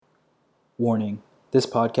Warning: this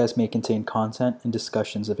podcast may contain content and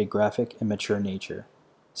discussions of a graphic and mature nature.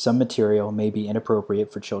 Some material may be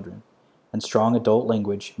inappropriate for children, and strong adult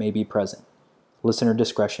language may be present. Listener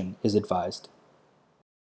discretion is advised.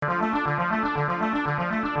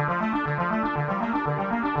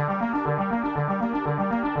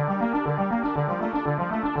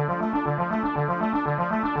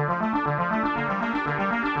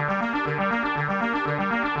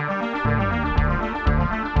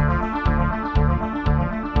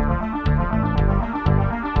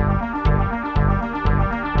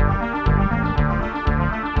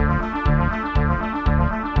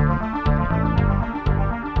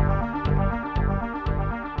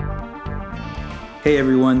 Hey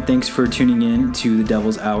everyone, thanks for tuning in to The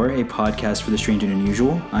Devil's Hour, a podcast for the strange and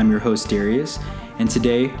unusual. I'm your host Darius, and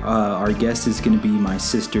today our guest is going to be my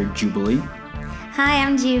sister Jubilee. Hi,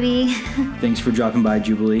 I'm Juby. Thanks for dropping by,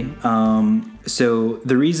 Jubilee. So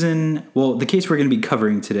the case we're going to be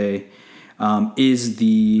covering today is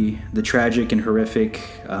the tragic and horrific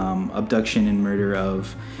abduction and murder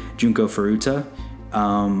of Junko Furuta,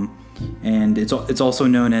 and it's also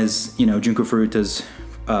known as Junko Furuta's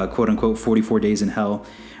quote-unquote 44 days in hell.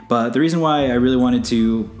 But the reason why I've been wanting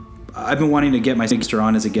to get my sister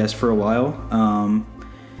on as a guest for a while,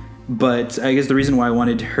 but I guess the reason why I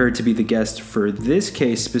wanted her to be the guest for this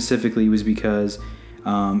case specifically was because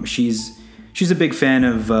she's a big fan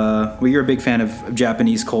of you're a big fan of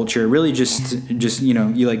Japanese culture, really just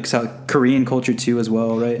you like South Korean culture too as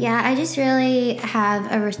well, right? Yeah, I just really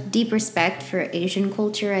have a deep respect for Asian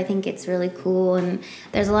culture. I think it's really cool, and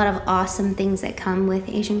there's a lot of awesome things that come with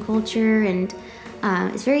Asian culture, and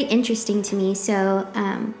it's very interesting to me. So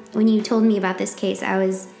when you told me about this case, I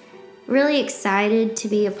was really excited to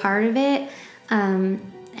be a part of it,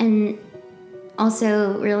 and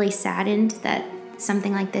also really saddened that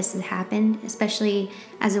something like this has happened. Especially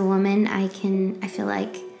as a woman, I feel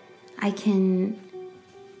like I can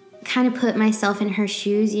kind of put myself in her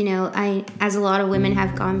shoes. As a lot of women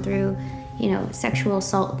have gone through, sexual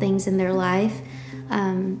assault things in their life.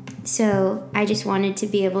 So I just wanted to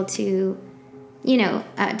be able to,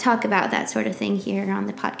 talk about that sort of thing here on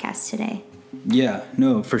the podcast today. Yeah,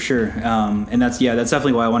 no, for sure. And that's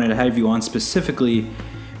definitely why I wanted to have you on specifically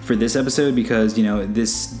for this episode, because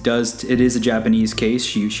it is a Japanese case.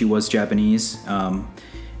 She was Japanese,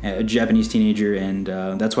 a Japanese teenager, and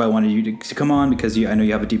that's why I wanted you to come on, because I know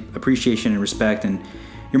you have a deep appreciation and respect, and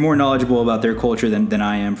you're more knowledgeable about their culture than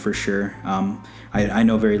I am, for sure. I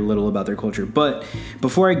know very little about their culture. But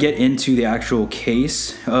before I get into the actual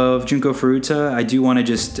case of Junko Furuta, I do want to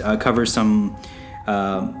just cover some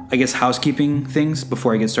housekeeping things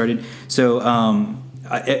before I get started. So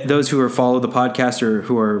those who follow the podcast or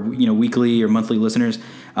who are weekly or monthly listeners,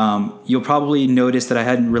 you'll probably notice that I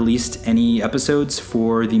hadn't released any episodes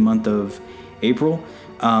for the month of April,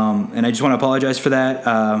 and I just want to apologize for that.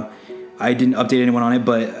 I didn't update anyone on it,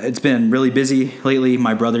 but it's been really busy lately.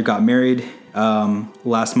 My brother got married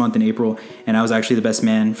last month in April, and I was actually the best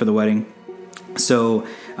man for the wedding. So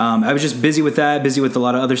I was just busy with that, busy with a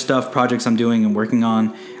lot of other stuff, projects I'm doing and working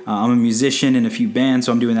on. I'm a musician in a few bands,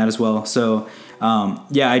 so I'm doing that as well. So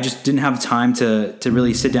I just didn't have time to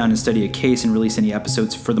really sit down and study a case and release any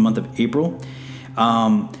episodes for the month of April.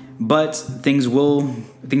 But things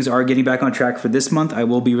are getting back on track for this month. I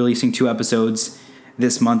will be releasing 2 episodes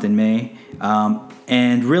this month in May.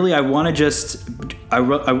 And really, I want to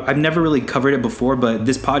I've never really covered it before, but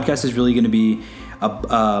this podcast is really going to be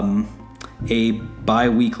a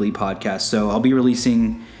bi-weekly podcast. So I'll be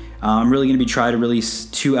releasing, I'm really going to be trying to release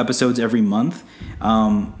 2 episodes every month.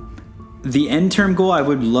 The end term goal, I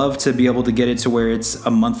would love to be able to get it to where it's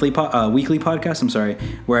a weekly podcast.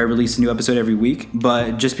 Where I release a new episode every week.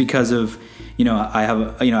 But just because of, I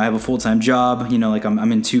have a full-time job.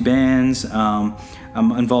 I'm in 2 bands.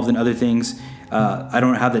 I'm involved in other things. I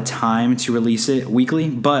don't have the time to release it weekly,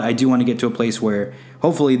 but I do want to get to a place where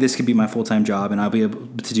hopefully this could be my full-time job, and I'll be able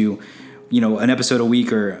to do, an episode a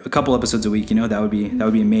week or a couple episodes a week. That would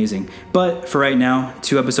be amazing. But for right now,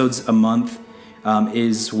 2 episodes a month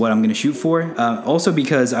is what I'm going to shoot for. Also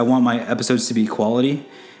because I want my episodes to be quality.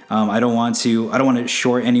 I don't want to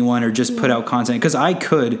short anyone or just put out content, because I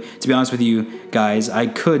could, to be honest with you guys, I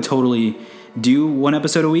could totally do 1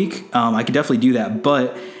 episode a week. I could definitely do that,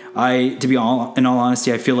 but in all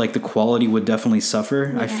honesty, I feel like the quality would definitely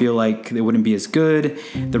suffer. Yeah. I feel like it wouldn't be as good.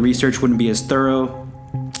 The research wouldn't be as thorough.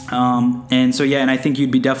 And I think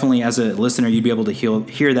you'd be definitely, as a listener, you'd be able to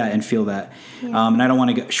hear that and feel that. Yeah. And I don't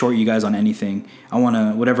want to short you guys on anything. I want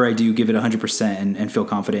to, whatever I do, give it 100% and feel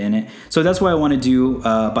confident in it. So that's why I want to do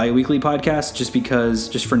bi-weekly podcasts,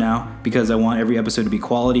 just for now, because I want every episode to be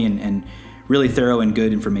quality and really thorough and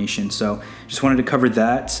good information. So just wanted to cover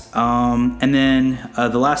that. And then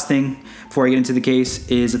the last thing before I get into the case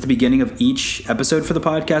is at the beginning of each episode for the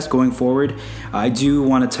podcast going forward, I do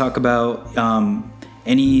want to talk about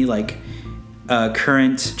any like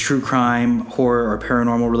current true crime, horror, or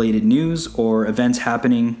paranormal related news or events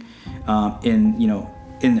happening in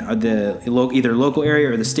the either local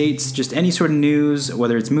area or the states, just any sort of news,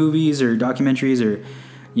 whether it's movies or documentaries or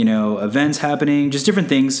events happening, just different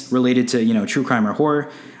things related to true crime or horror.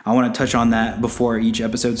 I want to touch on that before each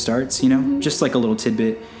episode starts, just like a little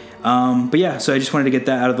tidbit. But yeah, so I just wanted to get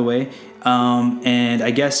that out of the way. And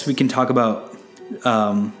I guess we can talk about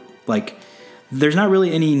like there's not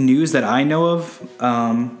really any news that I know of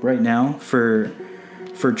right now for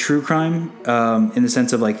true crime in the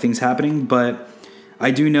sense of like things happening, but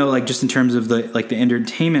I do know like just in terms of the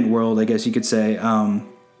entertainment world, I guess you could say,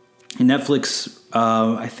 Netflix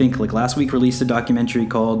I think like last week released a documentary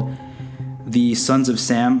called The Sons of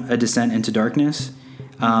Sam: A Descent into Darkness.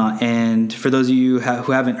 And for those of you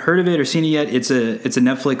who haven't heard of it or seen it yet, it's a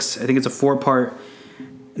Netflix, I think it's a 4-part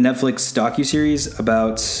Netflix docuseries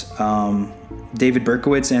about David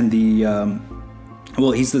Berkowitz and the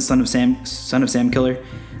he's the son of Sam killer.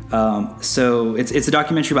 So it's a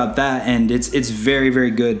documentary about that, and it's very,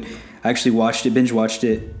 very good. I actually binge watched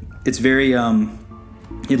it. It's very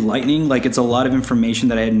enlightening. Like it's a lot of information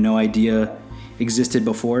that I had no idea existed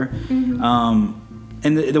before.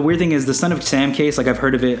 And the weird thing is the Son of Sam case, like I've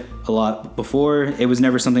heard of it a lot before. It was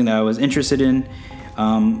never something that I was interested in.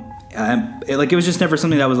 It was just never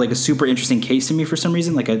something that was like a super interesting case to me for some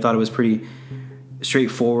reason. Like I thought it was pretty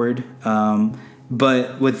straightforward.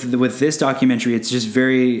 But with this documentary, it's just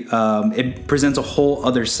very, it presents a whole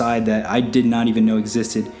other side that I did not even know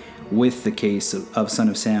existed with the case of Son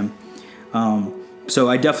of Sam. So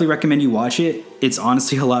I definitely recommend you watch it. It's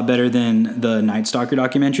honestly a lot better than the Night Stalker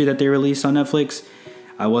documentary that they released on Netflix.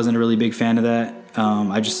 I wasn't a really big fan of that.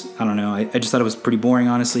 I don't know. I just thought it was pretty boring,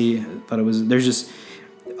 honestly. I thought there's just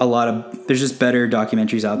better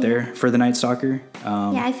documentaries out there for the Night Stalker.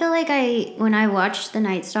 Yeah, I feel like when I watched the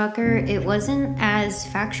Night Stalker, it wasn't as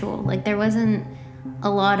factual. Like there wasn't a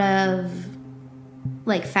lot of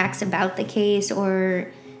like facts about the case,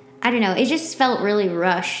 or I don't know. It just felt really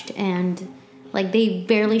rushed, and like they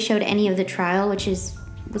barely showed any of the trial, which was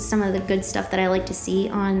some of the good stuff that I like to see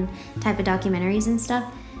on type of documentaries and stuff.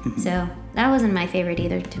 So that wasn't my favorite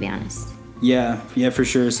either, to be honest. Yeah, for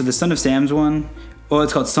sure. So the Son of Sam's one,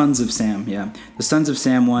 it's called Sons of Sam. Yeah, the Sons of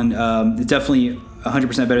Sam one, definitely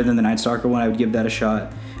 100% better than the Night Stalker one. I would give that a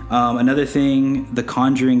shot. Another thing, The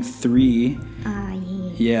Conjuring 3.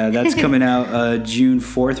 Yeah, that's coming out June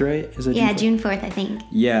 4th, right? Is it? Yeah, June 4th, I think.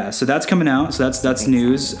 Yeah, so that's coming out. So that's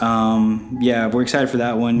news. Yeah, we're excited for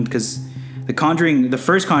that one because the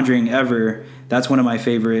first Conjuring ever, that's one of my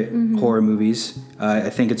favorite horror movies. I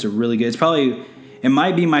think it's a really good. It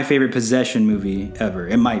might be my favorite possession movie ever.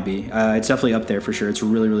 It might be. It's definitely up there for sure. It's a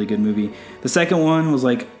really, really good movie. The second one was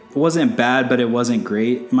like, it wasn't bad, but it wasn't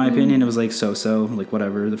great in my opinion. It was like so, like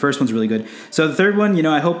whatever. The first one's really good. So the third one,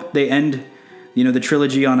 I hope they end the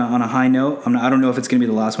trilogy on a high note. I don't know if it's going to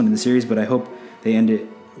be the last one in the series, but I hope they end it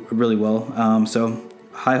really well. So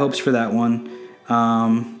high hopes for that one.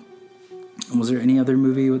 Was there any other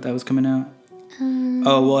movie that was coming out?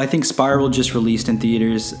 I think Spiral just released in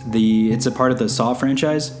theaters. It's a part of the Saw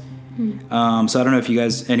franchise. So I don't know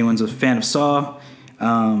if anyone's a fan of Saw.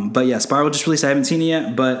 But yeah, Spiral just released. I haven't seen it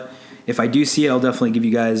yet, but if I do see it, I'll definitely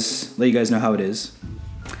let you guys know how it is.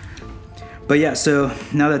 But yeah, so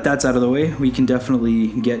now that that's out of the way, we can definitely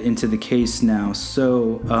get into the case now.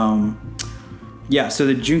 So, so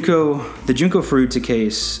the Junko Furuta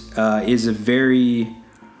case is a very...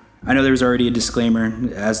 I know there was already a disclaimer,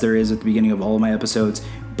 as there is at the beginning of all of my episodes,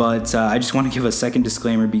 but I just want to give a second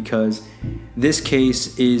disclaimer because this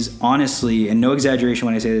case is honestly, and no exaggeration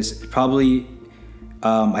when I say this, probably...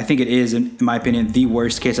 I think it is, in my opinion, the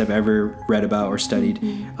worst case I've ever read about or studied.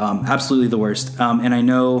 Absolutely the worst. And I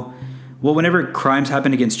know... Well, whenever crimes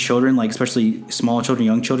happen against children, like especially small children,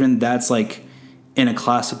 young children, that's like in a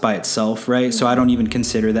class by itself, right? So I don't even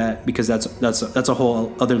consider that because that's a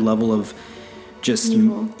whole other level of just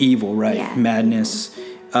evil, right? Yeah. Madness.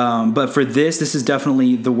 But for this is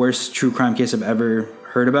definitely the worst true crime case I've ever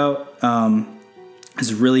heard about.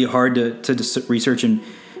 It's really hard to research and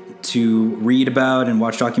to read about and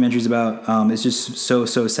watch documentaries about. It's just so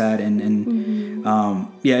sad and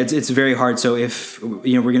it's very hard. So if we're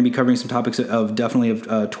going to be covering some topics of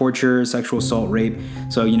torture, sexual assault, rape.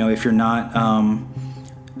 So if you're not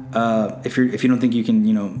if you don't think you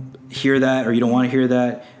can hear that or you don't want to hear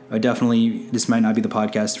that, definitely this might not be the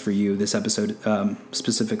podcast for you, this episode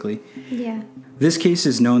specifically. Yeah. This case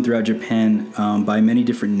is known throughout Japan by many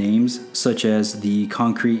different names, such as the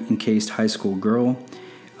concrete encased high school girl.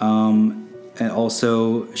 And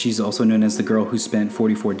also, she's also known as the girl who spent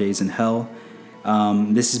 44 days in hell.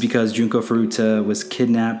 This is because Junko Furuta was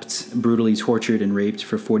kidnapped, brutally tortured, and raped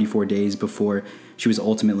for 44 days before she was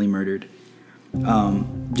ultimately murdered.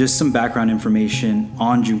 Just some background information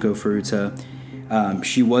on Junko Furuta.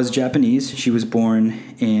 She was Japanese. She was born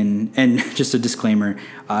in, and just a disclaimer,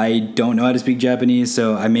 I don't know how to speak Japanese,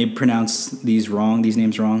 so I may pronounce these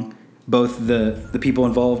names wrong, both the people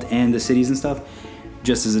involved and the cities and stuff,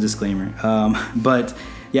 just as a disclaimer. But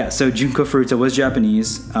yeah, so Junko Furuta was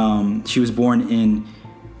Japanese. She was born in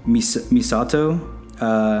Misato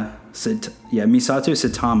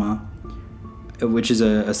Saitama, which is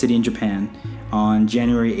a city in Japan, on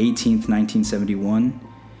January 18th, 1971.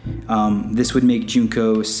 This would make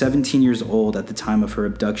Junko 17 years old at the time of her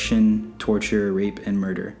abduction, torture, rape, and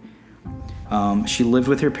murder. She lived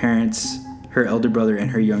with her parents, her elder brother, and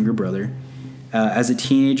her younger brother. As a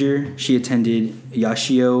teenager, she attended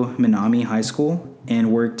Yashio Minami High School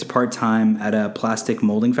and worked part-time at a plastic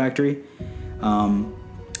molding factory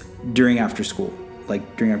during after school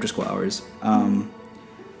hours.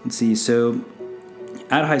 Let's see, so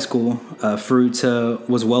at high school, Furuta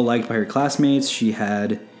was well liked by her classmates. She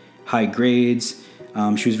had high grades.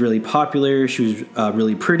 She was really popular. She was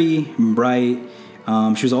really pretty and bright.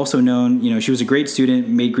 She was also known, she was a great student,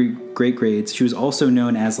 made great grades. She was also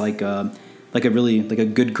known as like a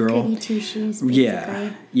good girl. Goody two shoes,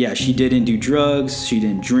 basically. Yeah. She didn't do drugs. She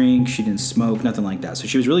didn't drink. She didn't smoke. Nothing like that. So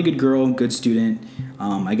she was a really good girl, good student.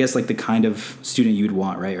 I guess like the kind of student you'd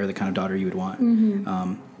want, right, or the kind of daughter you would want.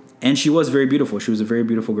 Mm-hmm. And she was very beautiful. She was a very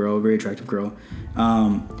beautiful girl, a very attractive girl.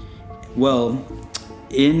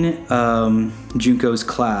 In Junko's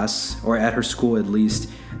class, or at her school at least,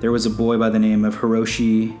 there was a boy by the name of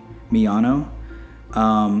Hiroshi Miyano,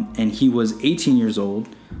 and he was 18 years old,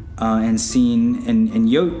 Hiroshi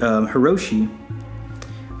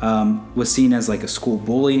was seen as like a school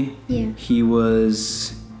bully. Yeah. He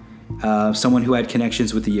was someone who had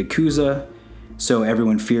connections with the Yakuza, so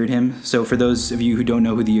everyone feared him. So for those of you who don't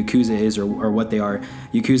know who the Yakuza is or what they are,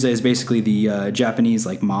 Yakuza is basically the Japanese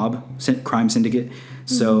like mob crime syndicate.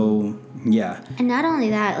 So yeah. And not only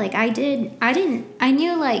that, like I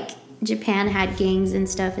knew like Japan had gangs and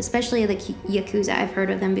stuff, especially the Yakuza. I've heard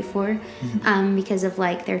of them before, because of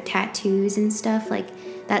like their tattoos and stuff. Like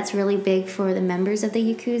that's really big for the members of the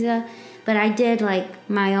Yakuza. But I did like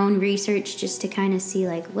my own research just to kind of see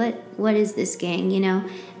like what is this gang,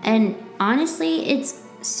 And honestly, it's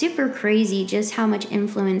super crazy just how much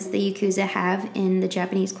influence the Yakuza have in the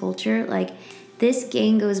Japanese culture. Like this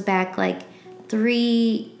gang goes back like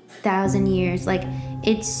 3,000 years. Like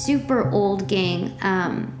it's super old gang.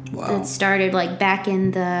 Wow. That started like back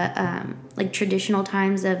in the like traditional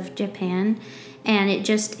times of Japan, and it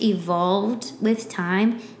just evolved with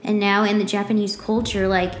time. And now in the Japanese culture,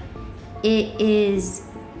 like it is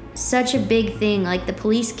such a big thing. Like the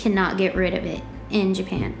police cannot get rid of it in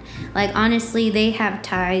Japan. Like honestly, they have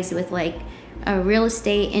ties with like real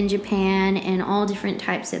estate in Japan and all different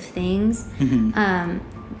types of things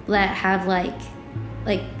that have like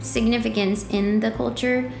significance in the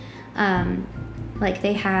culture. Like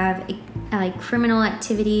they have like criminal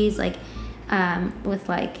activities like with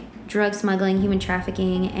like drug smuggling, human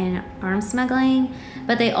trafficking, and arms smuggling,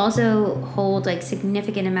 but they also hold like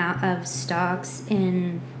significant amount of stocks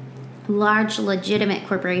in large legitimate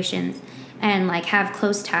corporations and like have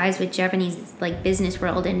close ties with Japanese like business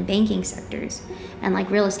world and banking sectors and like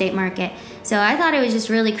real estate market. So I thought it was just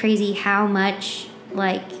really crazy how much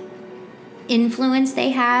like influence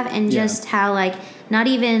they have, and just how like not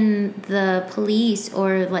even the police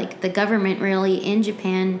or like the government really in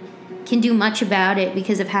Japan can do much about it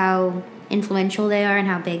because of how influential they are and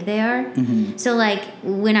how big they are. Mm-hmm. So like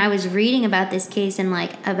when I was reading about this case and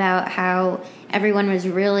like about how everyone was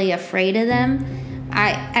really afraid of them,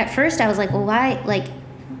 at first I was like, well, why? Like,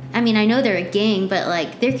 I mean, I know they're a gang, but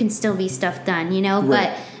like there can still be stuff done,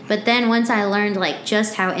 Right. But then once I learned like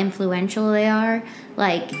just how influential they are,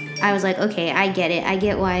 like I was like, okay, I get it. I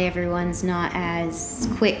get why everyone's not as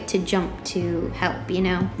quick to jump to help,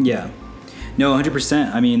 Yeah. No,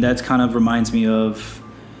 100%. I mean, that kind of reminds me of,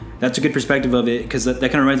 that's a good perspective of it, because that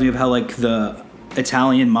kind of reminds me of how like the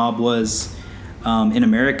Italian mob was in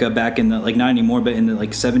America back in the, like not anymore, but in the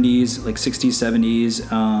like 70s, like 60s,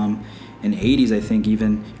 70s, and 80s, I think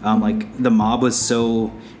even. Like the mob was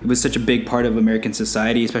such a big part of American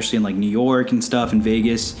society, especially in like New York and stuff and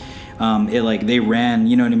Vegas. It like they ran,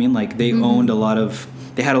 you know what I mean? Like they owned a lot of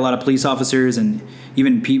they had a lot of police officers and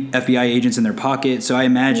even FBI agents in their pocket. So I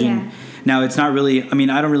imagine now it's not really. I mean,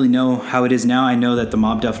 I don't really know how it is now. I know that the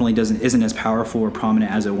mob definitely isn't as powerful or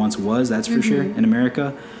prominent as it once was. That's for sure in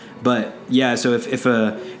America. But yeah, so if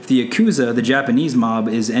the Yakuza, the Japanese mob,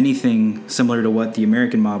 is anything similar to what the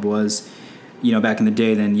American mob was, back in the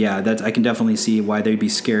day, then I can definitely see why they'd be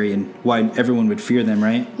scary and why everyone would fear them,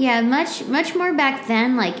 right? Yeah, much more back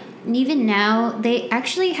then. Like even now, they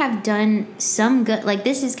actually have done some good. Like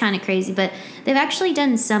this is kind of crazy, but they've actually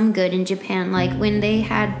done some good in Japan. Like when they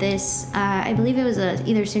had this, I believe it was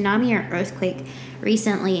either tsunami or earthquake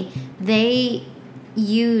recently. They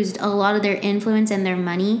used a lot of their influence and their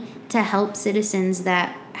money to help citizens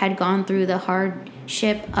that had gone through the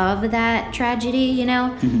hardship of that tragedy,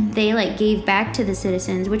 They like gave back to the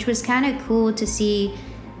citizens, which was kind of cool to see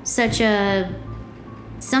something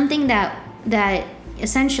that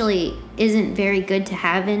essentially isn't very good to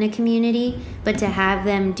have in a community, but to have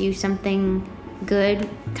them do something good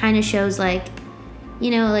kind of shows like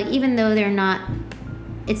even though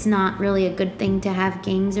it's not really a good thing to have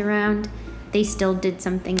gangs around, they still did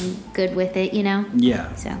something good with it,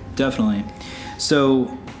 Yeah, so definitely.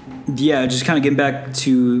 So, yeah, just kind of getting back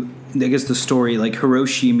to, I guess, the story, like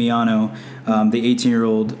Hiroshi Miyano, the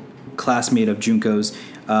 18-year-old classmate of Junko's,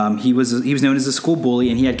 he was known as a school bully,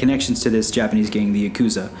 and he had connections to this Japanese gang, the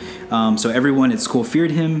Yakuza. So everyone at school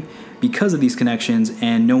feared him because of these connections,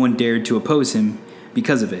 and no one dared to oppose him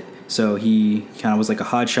because of it. So he kind of was like a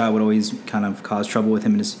hotshot, would always kind of cause trouble with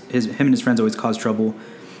him, and his friends always caused trouble.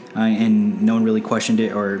 And no one really questioned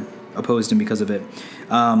it or opposed him because of it.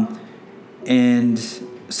 And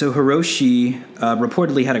so Hiroshi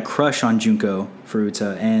reportedly had a crush on Junko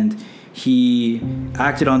Furuta, and he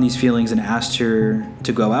acted on these feelings and asked her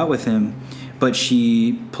to go out with him, but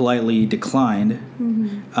she politely declined.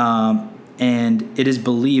 And it is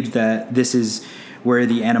believed that this is where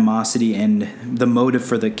the animosity and the motive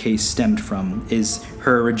for the case stemmed from, is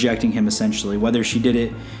her rejecting him essentially, whether she did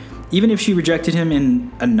it. Even if she rejected him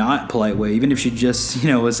in a not polite way, even if she just,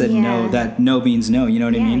 said no, that no means no, you know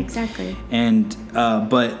what I mean? Yeah, exactly. And,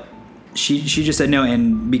 but she just said no,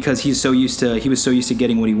 and because he was so used to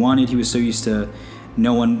getting what he wanted, he was so used to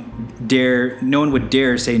no one would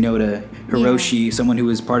dare say no to Hiroshi, someone who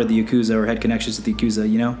was part of the Yakuza or had connections with the Yakuza,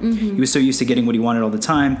 He was so used to getting what he wanted all the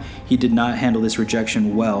time, he did not handle this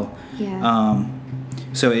rejection well. Yeah.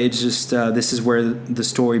 So it's just, this is where the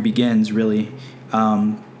story begins, really.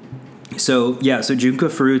 So Junko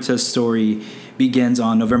Furuta's story begins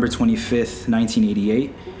on November 25th,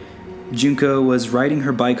 1988. Junko was riding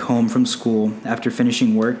her bike home from school after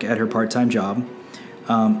finishing work at her part-time job.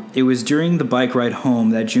 It was during the bike ride home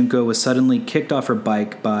that Junko was suddenly kicked off her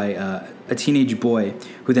bike by a teenage boy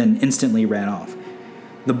who then instantly ran off.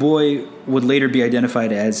 The boy would later be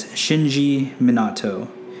identified as Shinji Minato.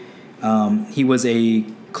 He was a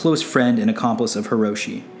close friend and accomplice of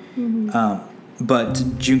Hiroshi. But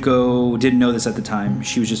Junko didn't know this at the time.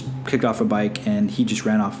 She was just kicked off a bike, and he just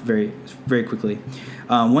ran off very, very quickly.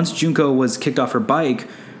 Once Junko was kicked off her bike,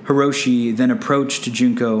 Hiroshi then approached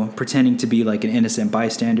Junko, pretending to be like an innocent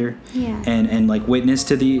bystander and like witness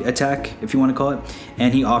to the attack, if you want to call it.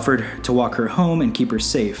 And he offered to walk her home and keep her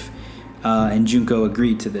safe. And Junko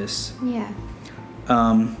agreed to this. Yeah.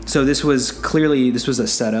 So this was a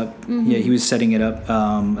setup. Yeah, he was setting it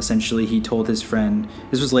up. Essentially, he told his friend,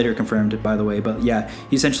 this was later confirmed, by the way, but yeah,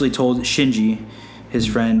 he essentially told Shinji, his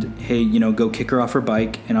friend, hey, go kick her off her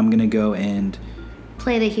bike, and I'm going to go and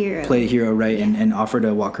play the hero, right, yeah. and offer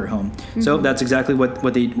to walk her home. So that's exactly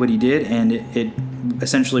what he did, and it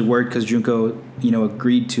essentially worked because Junko,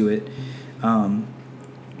 agreed to it.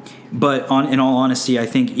 But in all honesty, I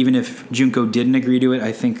think even if Junko didn't agree to it,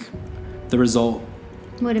 I think the result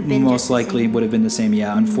would have been most likely would have been the same.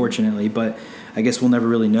 Yeah, unfortunately, but I guess we'll never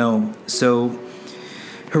really know. So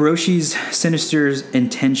Hiroshi's sinister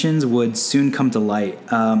intentions would soon come to light.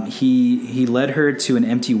 He led her to an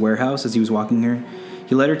empty warehouse as he was walking her.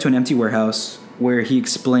 He led her to an empty warehouse where he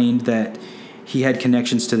explained that he had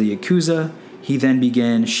connections to the Yakuza. He then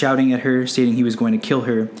began shouting at her, stating he was going to kill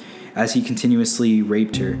her as he continuously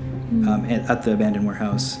raped her at the abandoned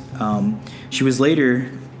warehouse. She was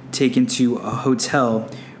later taken to a hotel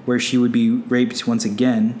where she would be raped once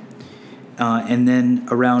again. And then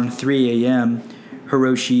around 3 a.m.,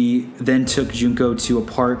 Hiroshi then took Junko to a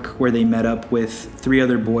park where they met up with 3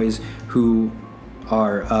 other boys who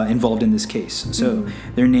are involved in this case. So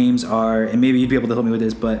their names are, and maybe you'd be able to help me with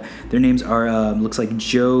this, but their names are, looks like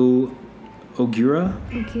Joe Ogura.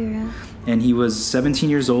 And he was 17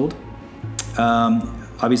 years old.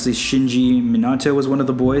 Obviously, Shinji Minato was one of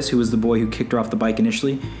the boys, who was the boy who kicked her off the bike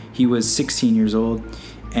initially. He was 16 years old.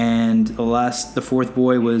 And the fourth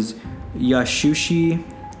boy was Yasushi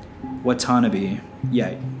Watanabe.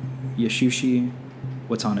 Yeah, Yasushi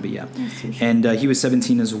Watanabe, yeah. And he was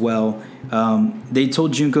 17 as well. They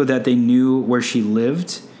told Junko that they knew where she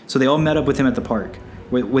lived. So they all met up with him at the park,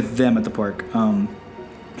 with them at the park.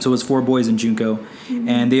 So it was 4 boys and Junko. Mm-hmm.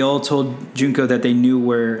 And they all told Junko that they knew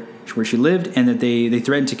where she lived, and that they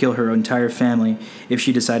threatened to kill her entire family if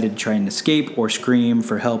she decided to try and escape or scream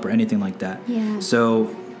for help or anything like that. Yeah.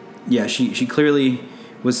 So, yeah, she clearly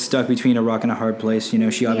was stuck between a rock and a hard place. You know,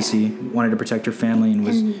 she obviously wanted to protect her family and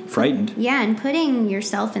was frightened. Yeah, and putting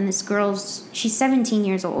yourself in this girl's, she's 17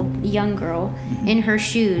 years old, young girl, in her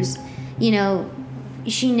shoes, you know,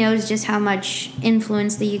 she knows just how much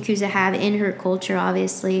influence the Yakuza have in her culture,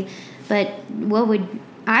 obviously. But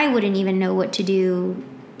I wouldn't even know what to do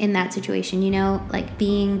in that situation, you know, like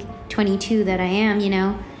being 22 that I am, you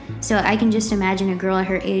know. So I can just imagine a girl at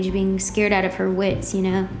her age being scared out of her wits, you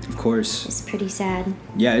know. Of course. It's pretty sad.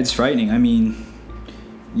 Yeah, it's frightening. I mean,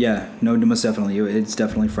 yeah, no, most definitely. It's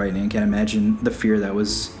definitely frightening. I can't imagine the fear that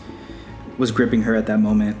was gripping her at that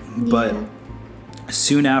moment. Yeah. But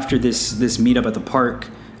soon after this meetup at the park,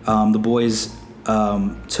 the boys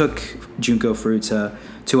took Junko Furuta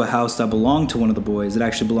to a house that belonged to one of the boys. It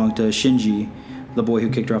actually belonged to Shinji, the boy who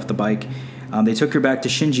kicked her off the bike. They took her back to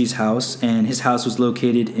Shinji's house, and his house was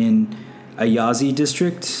located in Ayazi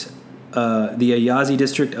district, the Ayazi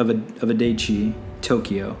district of Adachi,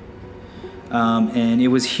 Tokyo. And it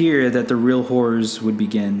was here that the real horrors would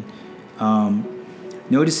begin.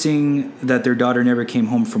 Noticing that their daughter never came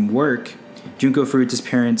home from work, Junko Furuta's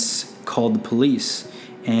parents called the police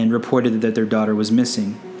and reported that their daughter was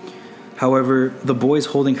missing. However, the boys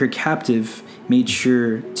holding her captive made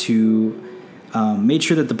sure that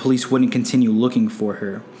the police wouldn't continue looking for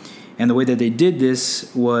her. And the way that they did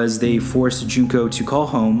this was they forced Junko to call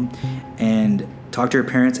home and talk to her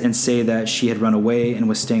parents and say that she had run away and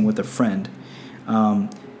was staying with a friend.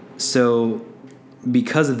 So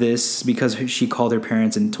because of this, because she called her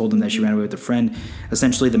parents and told them that she ran away with a friend,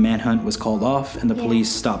 essentially the manhunt was called off and the police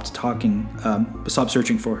stopped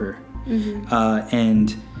searching for her. Mm-hmm.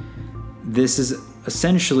 And this is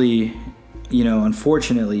essentially, you know,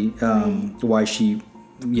 unfortunately, why she,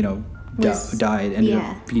 you know, died, ended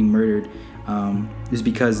up being murdered, is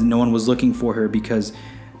because no one was looking for her, because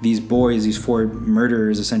these 4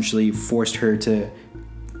 murderers essentially forced her to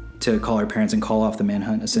call her parents and call off the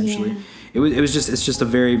manhunt, essentially. Yeah. It's just a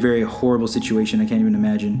very, very horrible situation. I can't even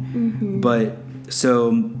imagine. Mm-hmm. But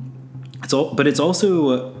it's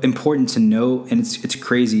also important to know, and it's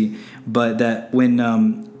crazy, but that when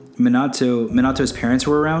Minato's parents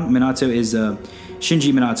were around. Minato is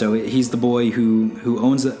Shinji Minato. He's the boy who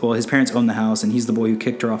owns his parents own the house, and he's the boy who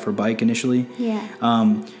kicked her off her bike initially. Yeah.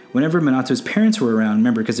 Whenever Minato's parents were around,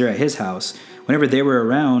 remember, because they're at his house, whenever they were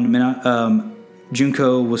around,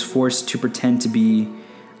 Junko was forced to pretend to be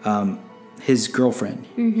his girlfriend.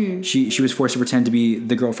 Mm-hmm. She was forced to pretend to be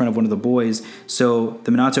the girlfriend of one of the boys. So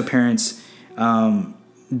the Minato parents,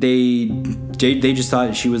 they just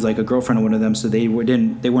thought she was like a girlfriend of one of them, so they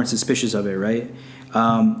weren't suspicious of it, right?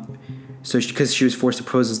 Because she was forced to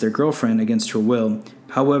pose as their girlfriend against her will.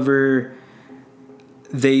 However,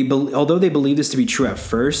 although they believed this to be true at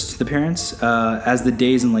first, the parents, as the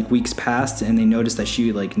days and like weeks passed and they noticed that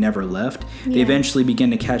she like never left, they eventually began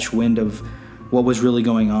to catch wind of what was really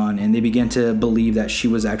going on, and they began to believe that she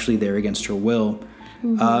was actually there against her will.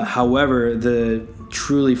 Mm-hmm. However, the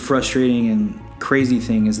truly frustrating and crazy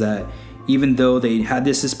thing is that even though they had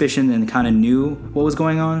this suspicion and kind of knew what was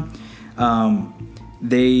going on,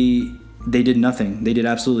 they did nothing. They did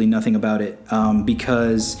absolutely nothing about it,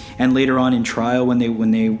 because later on in trial, when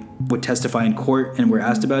they would testify in court and were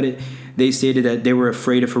asked about it, they stated that they were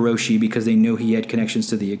afraid of Hiroshi because they knew he had connections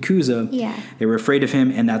to the Yakuza. Yeah. They were afraid of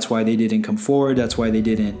him, and that's why they didn't come forward. That's why they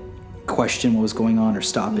didn't question what was going on or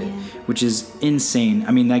stop it, which is insane.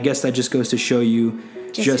 I mean, I guess that just goes to show you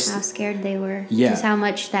just how scared they were. Yeah. Just how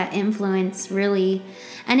much that influence really...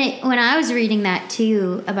 And when I was reading that,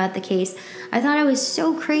 too, about the case, I thought it was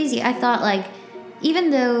so crazy. I thought, like, even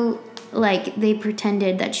though, like, they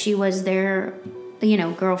pretended that she was their, you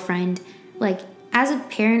know, girlfriend, like, as a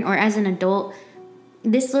parent or as an adult,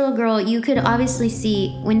 this little girl, you could obviously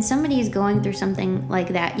see when somebody is going through something like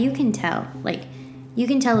that, you can tell. Like, you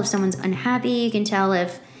can tell if someone's unhappy. You can tell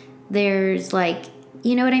if there's, like,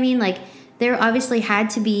 you know what I mean? Like, there obviously had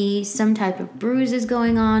to be some type of bruises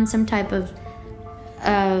going on, some type of,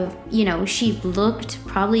 you know, she looked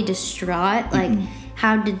probably distraught. Like,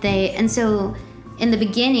 how did they... And so in the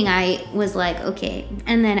beginning, I was like, okay.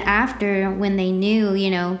 And then after, when they knew, you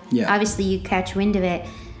know, obviously you catch wind of it.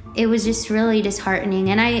 it was just really disheartening.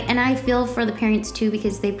 And I feel for the parents too,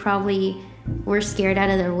 because they probably were scared out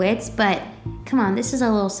of their wits. But come on, this is a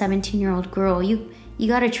little 17-year-old girl. You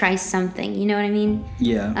got to try something. You know what I mean?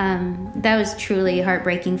 Yeah. That was truly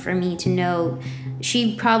heartbreaking for me to know.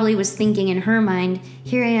 She probably was thinking in her mind,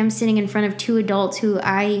 here I am sitting in front of two adults who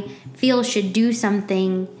I feel should do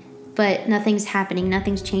something, but nothing's happening.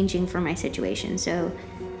 Nothing's changing for my situation. So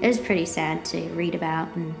it was pretty sad to read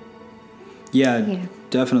about. And yeah.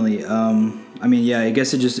 Definitely. I mean, yeah, I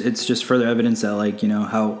guess it's just further evidence that, like, you know,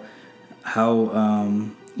 how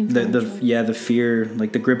the fear,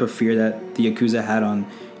 like the grip of fear that the Yakuza had on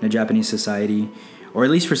Japanese society, or at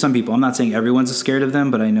least for some people. I'm not saying everyone's scared of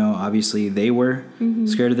them, but I know obviously they were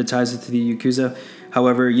scared of the ties to the Yakuza.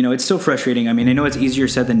 However, you know, it's still frustrating. I mean, I know it's easier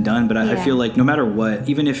said than done, but I feel like no matter what,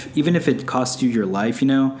 even if it costs you your life, you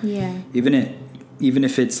know, even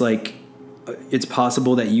if it's like it's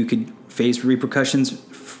possible that you could face repercussions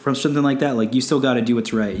from something like that, like you still got to do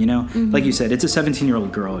what's right, you know. Like you said, it's a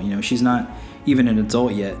 17-year-old girl, you know, she's not even an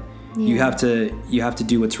adult yet. You have to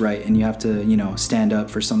do what's right, and you have to, you know, stand up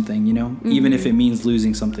for something, you know, even if it means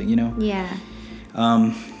losing something, you know.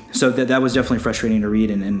 So that was definitely frustrating to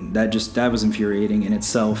read, and that was infuriating in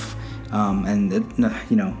itself. And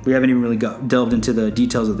you know, we haven't even really delved into the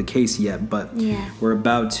details of the case yet, but we're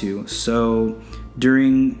about to. So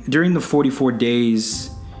during the 44 days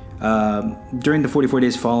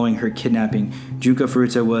following her kidnapping, Junko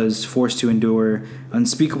Furuta was forced to endure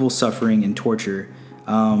unspeakable suffering and torture.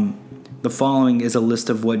 The following is a list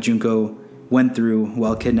of what Junko went through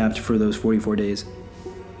while kidnapped for those 44 days.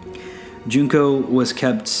 Junko was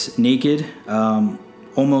kept naked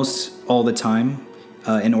almost all the time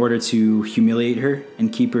in order to humiliate her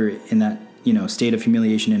and keep her in that, you know, state of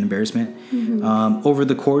humiliation and embarrassment. Over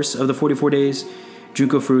the course of the 44 days,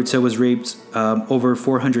 Junko Furuta was raped over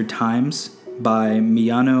 400 times by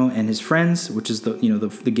Miyano and his friends, which is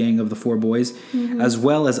the gang of the four boys, as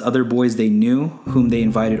well as other boys they knew whom they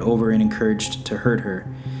invited over and encouraged to hurt her.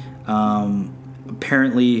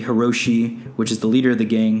 Apparently Hiroshi, which is the leader of the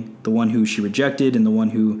gang, the one who she rejected and the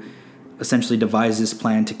one who essentially devised this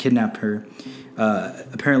plan to kidnap her,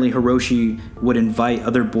 apparently Hiroshi would invite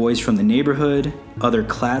other boys from the neighborhood, other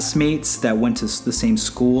classmates that went to the same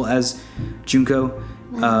school as Junko,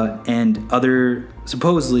 and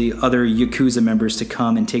supposedly other Yakuza members to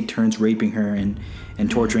come and take turns raping her and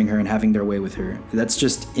torturing her and having their way with her. That's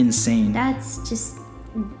just insane. That's just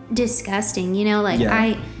disgusting. You know, like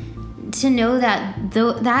to know that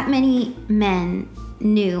that many men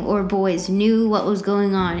knew, or boys knew what was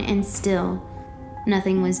going on, and still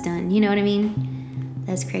nothing was done. You know what I mean?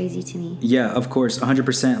 That's crazy to me. Yeah, of course,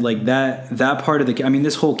 100%. Like that part of the, I mean,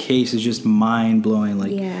 this whole case is just mind blowing.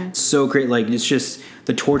 Like, so great. Like, it's just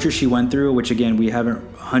the torture she went through, which again we haven't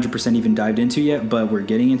 100% even dived into yet, but we're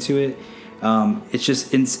getting into it. It's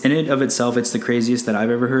just in it of itself, it's the craziest that I've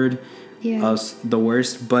ever heard. The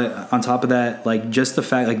worst. But on top of that, like, just the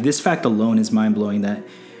fact, like, this fact alone is mind blowing, that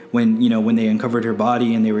when they uncovered her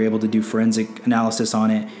body and they were able to do forensic analysis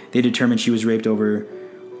on it, they determined she was raped over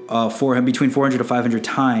between 400 to 500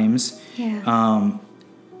 times.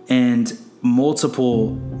 And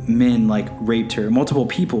multiple men raped her. Multiple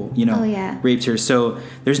people, raped her. So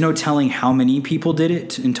there's no telling how many people did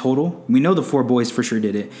it in total. We know the four boys for sure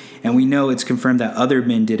did it, and we know it's confirmed that other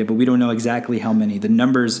men did it, but we don't know exactly how many. The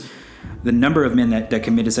number of men that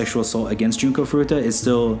committed sexual assault against Junko Furuta is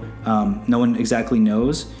still no one exactly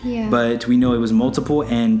knows. But we know it was multiple,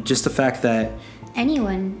 and just the fact that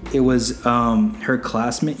it was her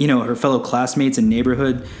classmate, her fellow classmates and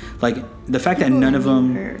neighborhood, the fact that none of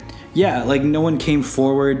them, no one came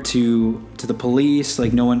forward to the police,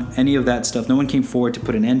 any of that stuff, no one came forward to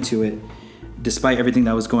put an end to it, despite everything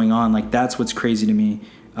that was going on. That's what's crazy to me.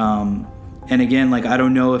 And again, I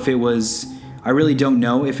don't know if it was, I really don't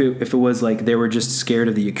know if it was they were just scared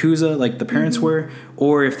of the Yakuza, like the parents were,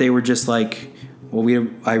 or if they were just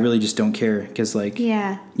I really just don't care because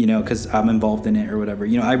because I'm involved in it or whatever.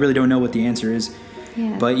 I really don't know what the answer is.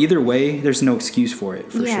 But either way, there's no excuse for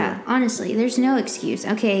it, for sure. Yeah, honestly, there's no excuse.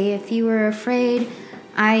 Okay, if you were afraid,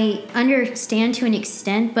 I understand to an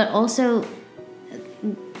extent, but also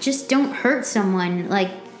just don't hurt someone.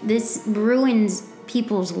 This ruins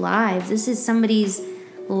people's lives. This is somebody's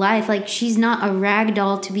life. She's not a rag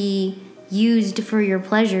doll to be used for your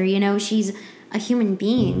pleasure. She's a human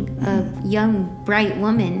being, a young, bright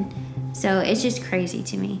woman. So it's just crazy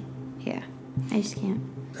to me. Yeah, I just can't.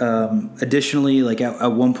 Additionally,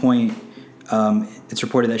 at one point, it's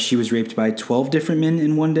reported that she was raped by 12 different men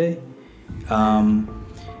in one day.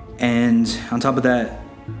 And on top of that,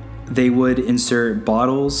 they would insert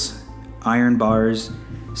bottles, iron bars,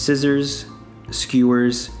 scissors,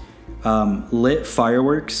 skewers, lit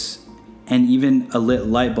fireworks and even a lit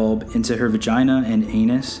light bulb into her vagina and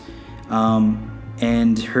anus.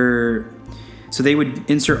 So they would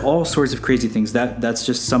insert all sorts of crazy things. That's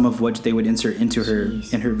just some of what they would insert into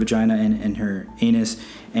in her vagina and her anus,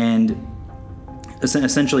 and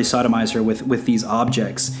essentially sodomize her with these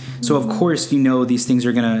objects. So of course, these things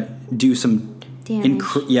are gonna do some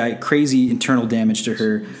crazy internal damage to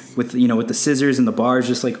her with the scissors and the bars,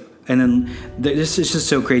 just like. And then this is just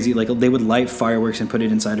so crazy. Like they would light fireworks and put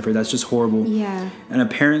it inside of her. That's just horrible. Yeah. And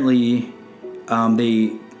apparently,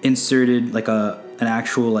 they inserted like an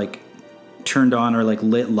actual like turned on or like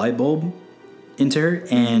lit light bulb into her,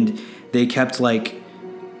 and they kept like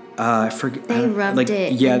I forget. They rubbed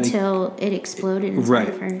it until it exploded inside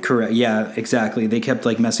of her. Right. Correct. Yeah. Exactly. They kept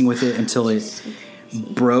like messing with it until it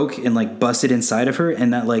broke and like busted inside of her,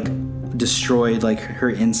 and that like destroyed like her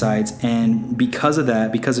insides. And because of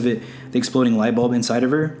it, the exploding light bulb inside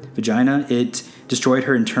of her vagina, it destroyed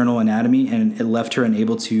her internal anatomy, and it left her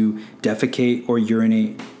unable to defecate or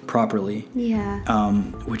urinate properly. Yeah.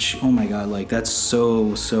 Which, oh my God, like that's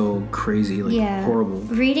so crazy, like horrible.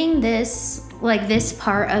 Reading this, like this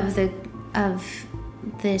part of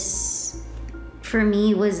this for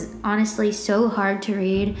me was honestly so hard to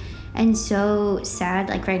read and so sad.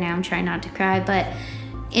 Like right now I'm trying not to cry, but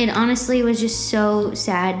it honestly was just so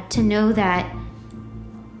sad to know that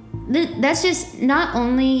that's just not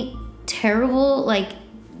only terrible, like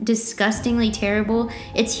disgustingly terrible,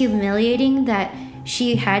 it's humiliating that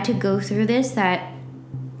she had to go through this, that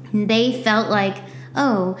they felt like,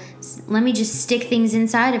 oh, let me just stick things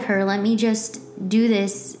inside of her, let me just do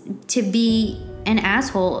this to be an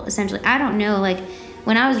asshole, essentially. I don't know, like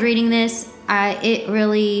when I was reading this, it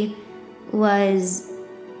really was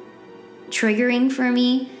triggering for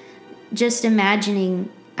me, just imagining.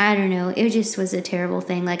 I don't know, it just was a terrible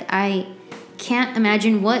thing. Like I can't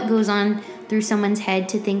imagine what goes on through someone's head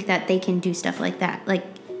to think that they can do stuff like that. Like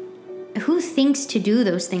who thinks to do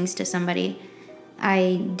those things to somebody?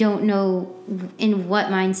 I don't know in what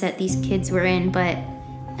mindset these kids were in,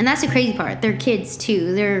 and that's the crazy part, they're kids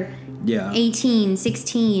too. They're 18,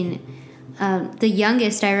 16. The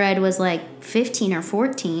youngest I read was like 15 or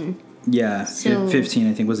 14. Yeah, so, 15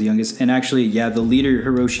 I think was the youngest. And actually, the leader,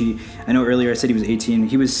 Hiroshi, I know earlier I said he was 18.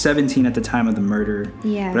 He was 17 at the time of the murder.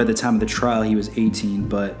 Yeah. But at the time of the trial, he was 18.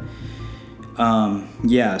 But,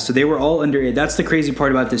 so they were all underage. That's the crazy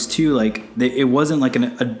part about this, too. Like, it wasn't like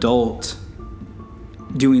an adult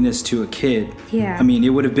doing this to a kid. Yeah. I mean, it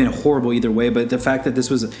would have been horrible either way. But the fact that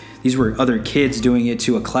these were other kids doing it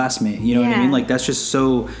to a classmate, you know what I mean? Like, that's just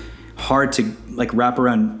so hard to like wrap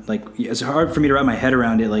around. Like it's hard for me to wrap my head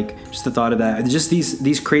around it, like just the thought of that. Just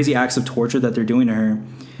these crazy acts of torture that they're doing to her,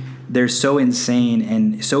 they're so insane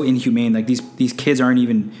and so inhumane. Like these kids aren't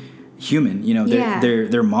even human,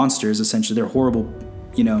 they're monsters essentially. They're horrible,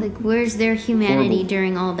 like where's their humanity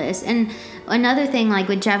during all this? And another thing, like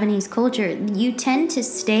with Japanese culture, you tend to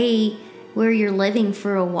stay where you're living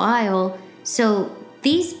for a while, so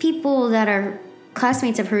these people that are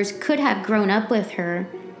classmates of hers could have grown up with her,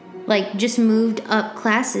 like just moved up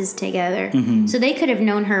classes together. Mm-hmm. So they could have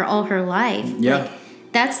known her all her life. Yeah. Like,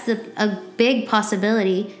 that's a big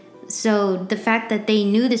possibility. So the fact that they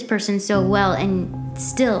knew this person so well and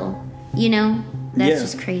still, that's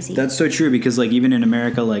just crazy. That's so true, because like even in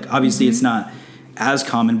America, like obviously it's not as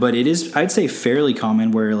common, but it is, I'd say, fairly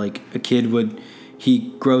common, where like a kid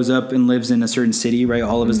he grows up and lives in a certain city, right,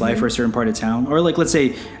 all of his life, or a certain part of town. Or like, let's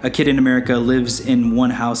say a kid in America lives in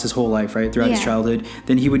one house his whole life, right, throughout his childhood.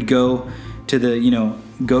 Then he would go to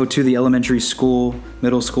the elementary school,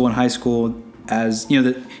 middle school, and high school as,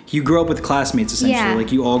 you grow up with classmates, essentially. Yeah.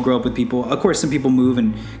 Like you all grow up with people. Of course, some people move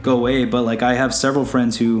and go away, but like I have several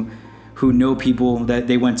friends who know people that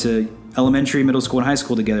they went to elementary, middle school, and high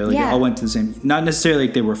school together. Like they all went to the same, not necessarily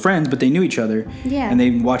like they were friends, but they knew each other. Yeah. And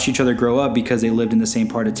they watched each other grow up because they lived in the same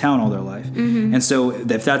part of town all their life. Mm-hmm. And so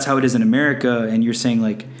if that's how it is in America, and you're saying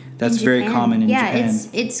like that's very common in Japan. Yeah,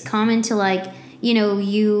 it's common to like,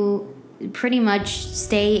 you pretty much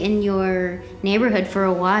stay in your neighborhood for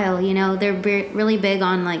a while. They're really big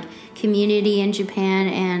on like community in Japan,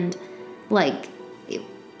 and like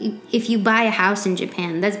if you buy a house in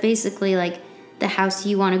Japan, that's basically like the house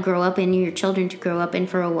you want to grow up in, your children to grow up in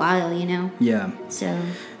for a while, Yeah.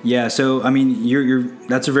 So I mean, you're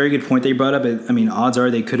that's a very good point that you brought up. I mean, odds are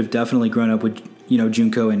they could have definitely grown up with,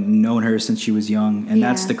 Junko and known her since she was young, and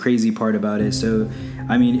that's the crazy part about it. So,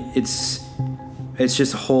 I mean, it's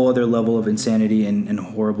just a whole other level of insanity and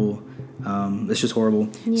horrible. It's just horrible.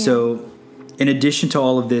 Yeah. So, in addition to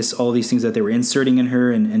all of this, all these things that they were inserting in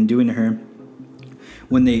her and doing to her,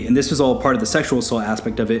 and this was all part of the sexual assault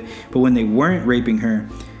aspect of it, but when they weren't raping her,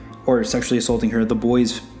 or sexually assaulting her, the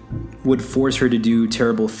boys would force her to do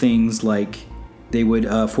terrible things, like they would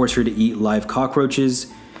force her to eat live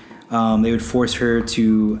cockroaches. They would force her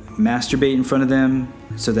to masturbate in front of them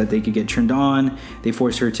so that they could get turned on. They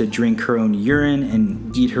forced her to drink her own urine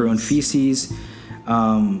and eat her own feces,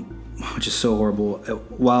 which is so horrible.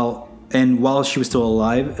 While she was still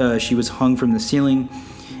alive, she was hung from the ceiling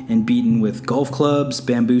and beaten with golf clubs,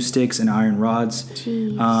 bamboo sticks, and iron rods.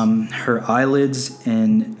 Her eyelids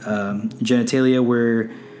and genitalia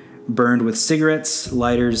were burned with cigarettes,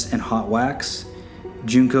 lighters, and hot wax.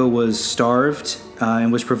 Junko was starved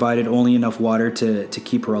and was provided only enough water to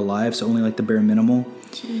keep her alive, so only like the bare minimal.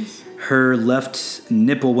 Jeez. Her left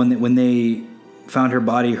nipple, when they found her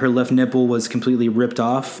body, her left nipple was completely ripped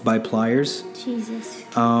off by pliers. Jesus.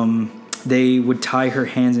 They would tie her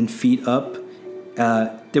hands and feet up.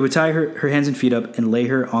 They would tie her hands and feet up and lay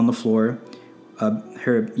her on the floor.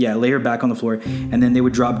 Lay her back on the floor, and then they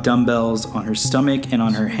would drop dumbbells on her stomach and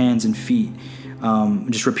on her hands and feet,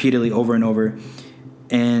 just repeatedly over and over.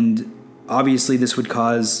 And obviously, this would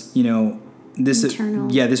cause, this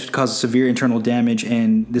would cause severe internal damage,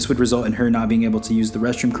 and this would result in her not being able to use the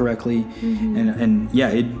restroom correctly. And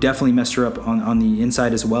it definitely messed her up on the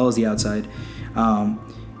inside as well as the outside.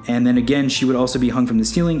 And then again, she would also be hung from the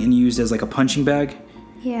ceiling and used as like a punching bag.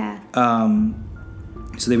 Yeah.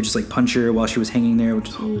 So they would just like punch her while she was hanging there.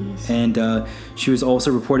 And she was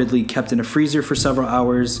also reportedly kept in a freezer for several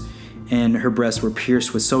hours, and her breasts were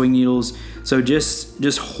pierced with sewing needles. So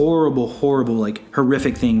just horrible, like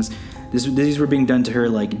horrific things. These were being done to her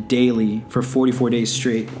like daily for 44 days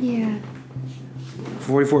straight. Yeah.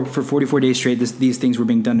 For 44 days straight, these things were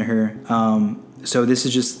being done to her. So this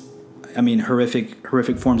is just,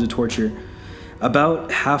 horrific forms of torture.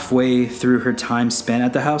 About halfway through her time spent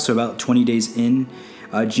at the house, so about 20 days in,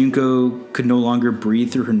 Junko could no longer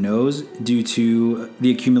breathe through her nose due to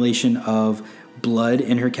the accumulation of blood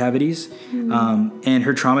in her cavities. And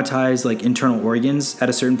her traumatized like internal organs, at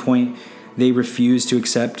a certain point, they refused to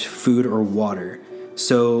accept food or water.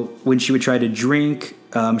 So when she would try to drink,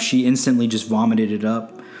 she instantly just vomited it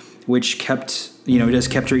up, which kept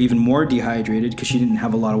her even more dehydrated because she didn't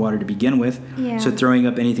have a lot of water to begin with. Yeah. So throwing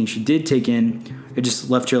up anything she did take in, it just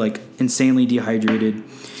left her like insanely dehydrated.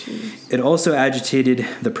 Jeez. It also agitated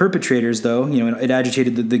the perpetrators, though. It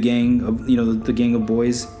agitated the gang of the gang of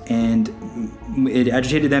boys, and it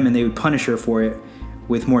agitated them, and they would punish her for it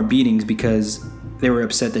with more beatings because they were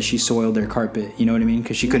upset that she soiled their carpet. You know what I mean?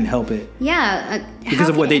 Because she couldn't help it. Yeah. Because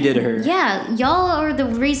of what they did to her. Yeah, y'all are the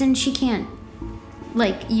reason she can't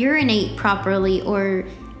like urinate properly, or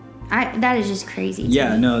that is just crazy.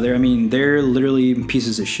 Yeah, no, they're literally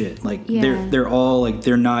pieces of shit. Like they're all like,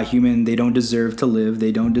 they're not human. They don't deserve to live.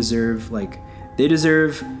 They deserve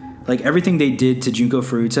everything they did to Junko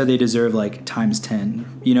Furuta. They deserve like times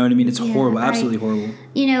 10. You know what I mean? It's horrible, absolutely horrible.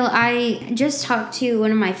 I just talked to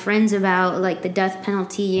one of my friends about like the death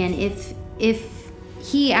penalty, and if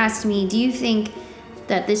he asked me, do you think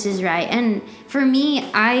that this is right? And for me,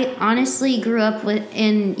 I honestly grew up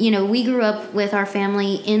we grew up with our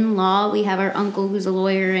family in law. We have our uncle who's a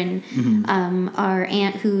lawyer, and our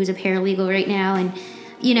aunt who's a paralegal right now. And,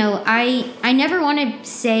 I never want to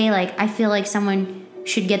say like, I feel like someone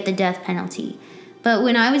should get the death penalty. But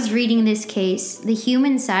when I was reading this case, the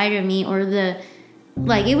human side of me, or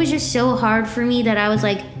it was just so hard for me that I was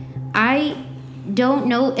like, I don't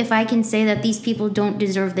know if I can say that these people don't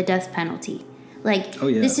deserve the death penalty.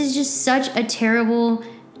 This is just such a terrible,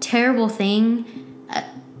 terrible thing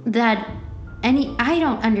that I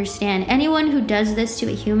don't understand. Anyone who does this to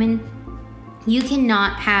a human, you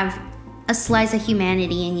cannot have a slice of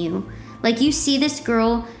humanity in you. Like, you see this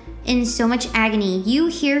girl in so much agony. You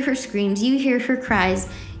hear her screams. You hear her cries.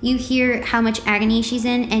 You hear how much agony she's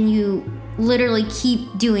in, and you literally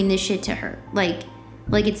keep doing this shit to her. Like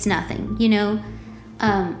it's nothing,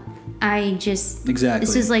 Exactly.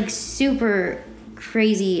 This is like super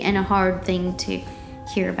crazy and a hard thing to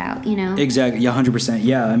hear about, Exactly. Yeah, 100%.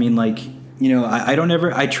 Yeah,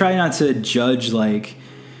 I try not to judge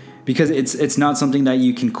because it's not something that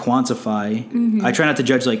you can quantify. I try not to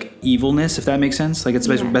judge evilness, if that makes sense. It's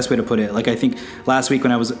the best way to put it. I think last week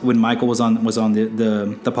when Michael was on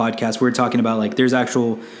the podcast, we were talking about there's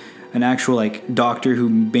an actual doctor who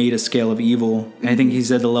made a scale of evil, and I think he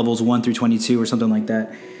said the levels 1 through 22 or something like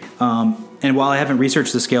that. And while I haven't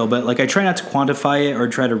researched the scale, but I try not to quantify it or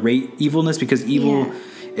try to rate evilness, because evil,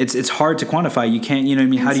 it's hard to quantify. You can't,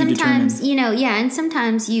 how do you determine? And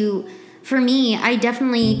sometimes for me, I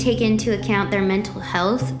definitely take into account their mental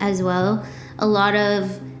health as well. A lot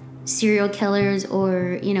of serial killers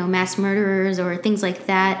or, mass murderers or things like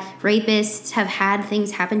that. Rapists have had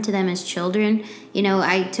things happen to them as children.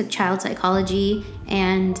 I took child psychology,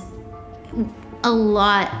 and a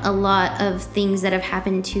lot of things that have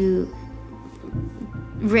happened to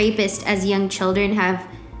rapists as young children have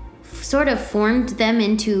sort of formed them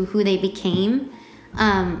into who they became.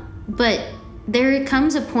 But there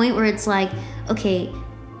comes a point where it's like, okay,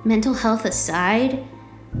 mental health aside,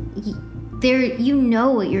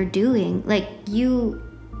 what you're doing. Like, you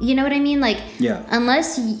know what I mean? Like, yeah.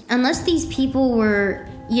 Unless these people were,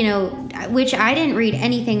 which I didn't read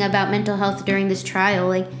anything about mental health during this trial.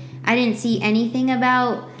 Like, I didn't see anything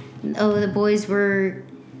about, the boys were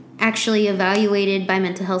actually evaluated by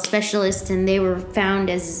mental health specialists and they were found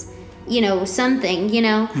as, something,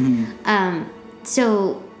 Mm-hmm.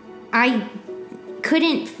 So I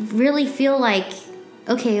couldn't really feel like,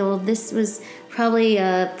 okay, well, this was probably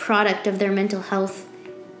a product of their mental health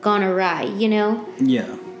gone awry,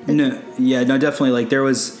 Yeah. No, definitely. Like,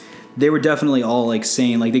 they were definitely all, like,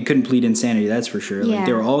 saying, like, they couldn't plead insanity, that's for sure. Yeah. Like,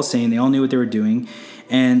 they were all saying, they all knew what they were doing.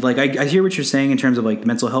 And, like, I hear what you're saying in terms of, like, the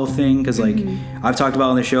mental health thing, because, like, Mm-hmm. I've talked about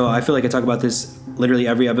on the show, I feel like I talk about this literally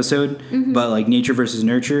every episode, Mm-hmm. but, like, nature versus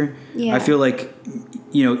nurture. Yeah. I feel like,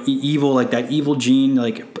 evil, like, that evil gene,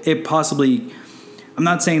 like, it possibly... I'm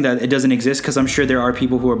not saying that it doesn't exist, because I'm sure there are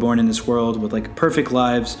people who are born in this world with, like, perfect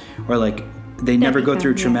lives, or, like, they never go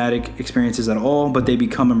through traumatic experiences at all, but they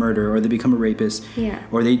become a murderer, or they become a rapist,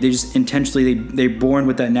 or they just intentionally, they're born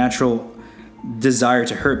with that natural desire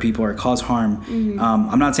to hurt people or cause harm. Mm-hmm.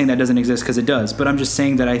 I'm not saying that doesn't exist, because it does, but I'm just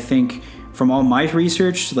saying that I think from all my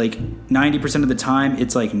research, like 90% of the time,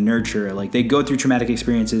 it's like nurture. Like, they go through traumatic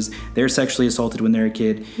experiences. They're sexually assaulted when they're a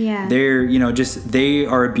kid. Yeah. They're, they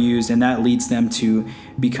are abused, and that leads them to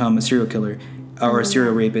become a serial killer or a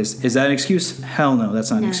serial rapist. Is that an excuse? Hell no,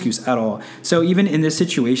 that's not an excuse at all. So even in this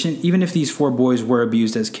situation, even if these 4 boys were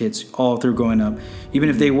abused as kids all through growing up, even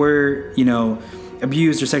if they were,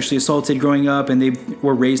 abused or sexually assaulted growing up, and they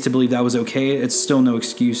were raised to believe that was okay, it's still no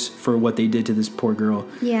excuse for what they did to this poor girl.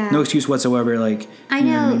 Yeah. No excuse whatsoever. Like, I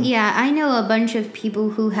know, I know a bunch of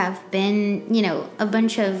people who have been, a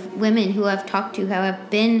bunch of women who I've talked to who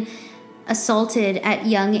have been assaulted at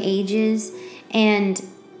young ages, and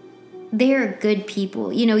they're good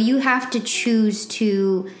people. You have to choose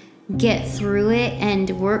to get through it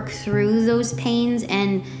and work through those pains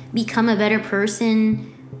and become a better person.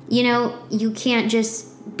 You can't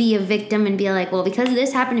just be a victim and be like, well, because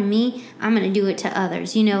this happened to me, I'm going to do it to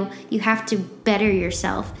others. You have to better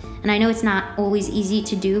yourself. And I know it's not always easy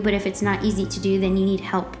to do, but if it's not easy to do, then you need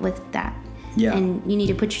help with that. Yeah. And you need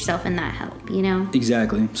to put yourself in that help,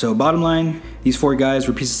 Exactly. So bottom line, these 4 guys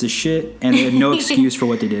were pieces of shit, and they had no excuse for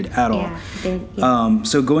what they did at all.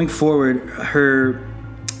 So going forward,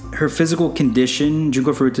 her physical condition,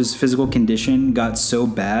 Junko Furuta's physical condition, got so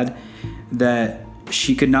bad that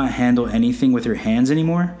she could not handle anything with her hands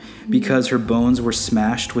anymore, because her bones were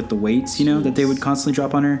smashed with the weights, that they would constantly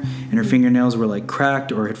drop on her, and her fingernails were, like,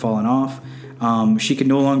 cracked or had fallen off. She could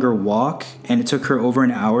no longer walk, and it took her over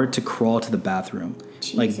an hour to crawl to the bathroom.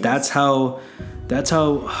 Jesus. Like, that's how,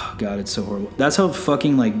 oh God, it's so horrible. That's how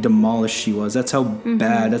fucking, like, demolished she was. That's how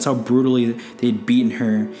bad, that's how brutally they'd beaten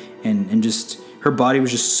her, and just, her body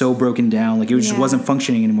was just so broken down. Like, it just wasn't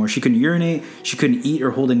functioning anymore. She couldn't urinate. She couldn't eat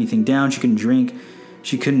or hold anything down. She couldn't drink.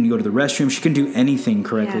 She couldn't go to the restroom. She couldn't do anything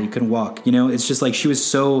correctly. Couldn't walk. It's just like she was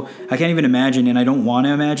so... I can't even imagine, and I don't want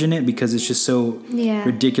to imagine it, because it's just so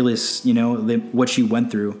ridiculous, what she went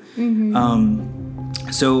through.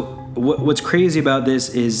 So what's crazy about this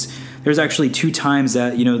is there's actually 2 times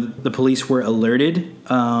that, the police were alerted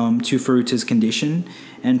to Furuta's condition,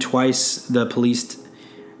 and twice the police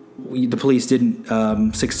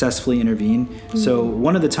didn't successfully intervene. So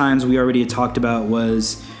one of the times we already had talked about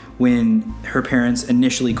was when her parents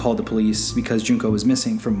initially called the police because Junko was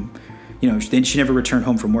missing from, she never returned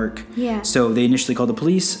home from work. Yeah. So they initially called the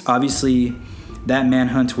police. Obviously, that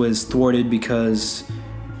manhunt was thwarted because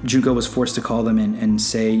Junko was forced to call them and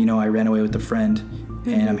say, I ran away with a friend,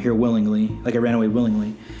 and I'm here willingly. Like, I ran away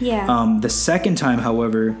willingly. Yeah. The second time,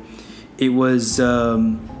 however, it was...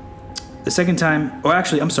 the second time... Oh,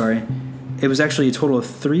 actually, I'm sorry. It was actually a total of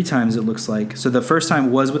 3 times, it looks like. So the first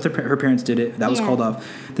time was with her parents did it. That was called off.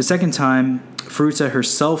 The second time, Furuta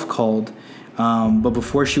herself called. But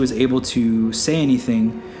before she was able to say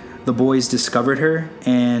anything, the boys discovered her.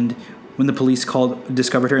 And when the police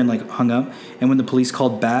discovered her and, like, hung up. And when the police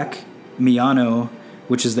called back, Miyano,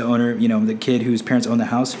 which is the owner, the kid whose parents own the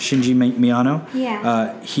house, Shinji Miyano.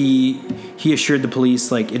 Yeah. He assured the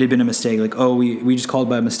police, like, it had been a mistake. Like, oh, we just called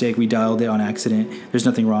by mistake. We dialed it on accident. There's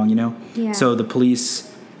nothing wrong, Yeah. So the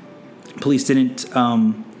police didn't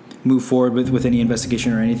move forward with any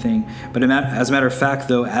investigation or anything. But as a matter of fact,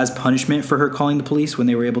 though, as punishment for her calling the police when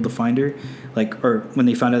they were able to find her, or when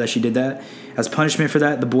they found out that she did that, as punishment for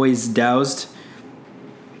that, the boys doused.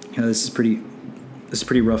 This is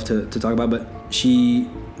pretty rough to talk about, but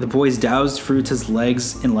the boys doused Furuta's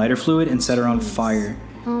legs in lighter fluid and set her on fire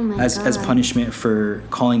as punishment for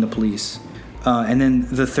calling the police. And then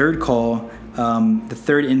the third call. The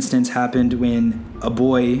third instance happened when a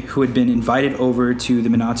boy who had been invited over to the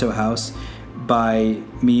Minato house by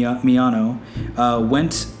Miyano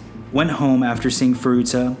went home after seeing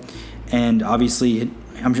Furuta, and obviously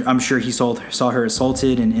I'm sure he saw her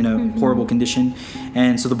assaulted and in a horrible condition.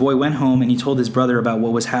 And so the boy went home and he told his brother about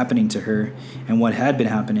what was happening to her and what had been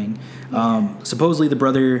happening. Supposedly the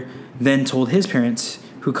brother then told his parents,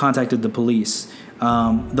 who contacted the police.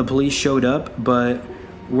 The police showed up, but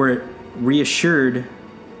were assured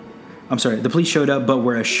by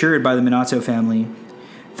the Minato family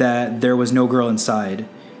that there was no girl inside.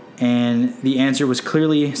 And the answer was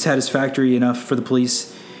clearly satisfactory enough for the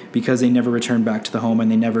police because they never returned back to the home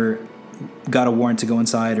and they never got a warrant to go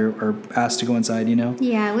inside or asked to go inside,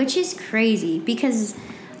 Yeah, which is crazy because,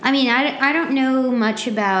 I don't know much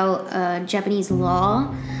about Japanese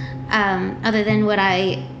law other than what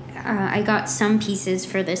I got some pieces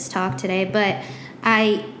for this talk today, but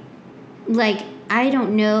I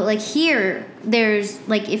don't know, here, there's,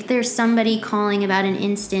 if there's somebody calling about an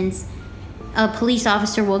instance, a police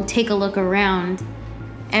officer will take a look around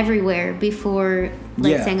everywhere before,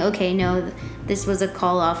 saying, okay, no, this was a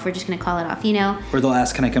call off, we're just going to call it off, Or they'll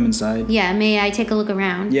ask, can I come inside? Yeah, may I take a look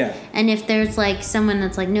around? Yeah. And if there's, someone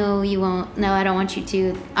that's no, you won't, no, I don't want you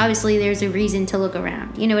to, obviously there's a reason to look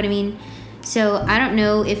around, you know what I mean? So I don't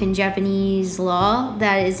know if in Japanese law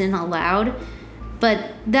that isn't allowed,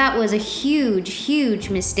 but that was a huge, huge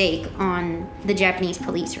mistake on the Japanese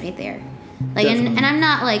police right there. And I'm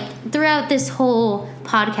not throughout this whole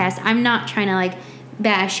podcast, I'm not trying to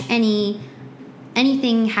bash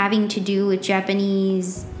anything having to do with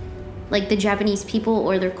Japanese, the Japanese people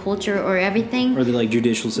or their culture or everything. Or the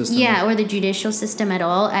judicial system. Yeah, or the judicial system at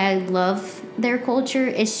all. I love their culture.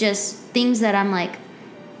 It's just things that I'm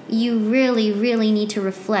you really, really need to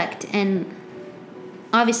reflect. And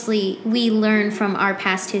obviously, we learn from our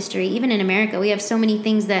past history. Even in America, we have so many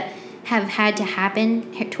things that have had to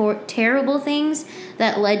happen, terrible things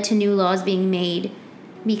that led to new laws being made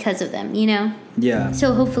because of them, Yeah.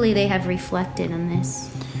 So hopefully they have reflected on this.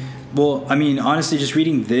 Well, honestly, just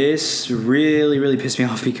reading this really, really pissed me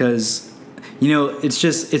off because,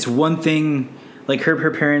 it's one thing,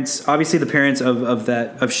 her parents, obviously the parents of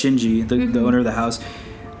Shinji, the owner of the house,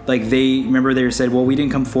 they said, well, we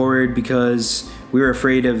didn't come forward because we were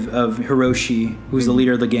afraid of Hiroshi, who's the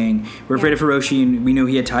leader of the gang. We're afraid of Hiroshi, and we knew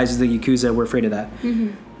he had ties to the Yakuza. We're afraid of that.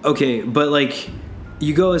 Okay, but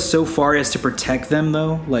you go so far as to protect them,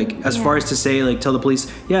 though. As far as to say, tell the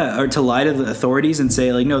police, or to lie to the authorities and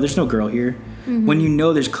say, no, there's no girl here. When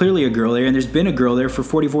there's clearly a girl there, and there's been a girl there for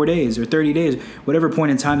 44 days or 30 days, whatever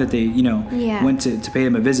point in time that they, went to pay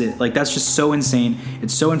them a visit. That's just so insane.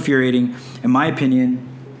 It's so infuriating. In my opinion,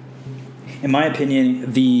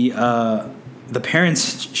 the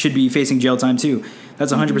parents should be facing jail time too.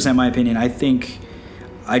 That's 100% my opinion. I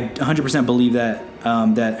 100% believe that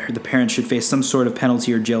that the parents should face some sort of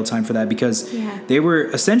penalty or jail time for that because they were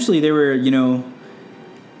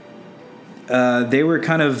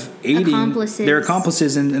kind of aiding their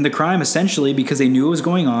accomplices in the crime essentially because they knew what was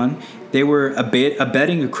going on. They were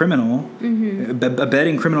abetting a criminal,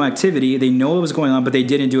 abetting criminal activity. They know what was going on, but they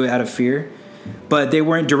didn't do it out of fear. But they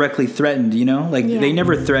weren't directly threatened, They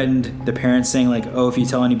never threatened the parents saying, oh, if you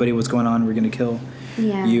tell anybody what's going on, we're going to kill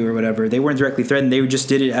you or whatever. They weren't directly threatened. They just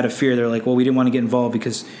did it out of fear. They're well, we didn't want to get involved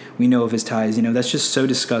because we know of his ties. That's just so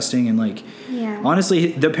disgusting. And,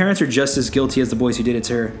 honestly, the parents are just as guilty as the boys who did it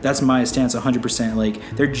to her. That's my stance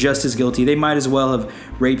 100%. They're just as guilty. They might as well have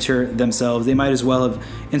raped her themselves. They might as well have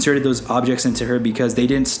inserted those objects into her because they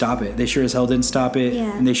didn't stop it. They sure as hell didn't stop it.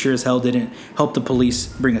 Yeah. And they sure as hell didn't help the police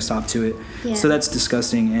bring a stop to it. Yeah. So that's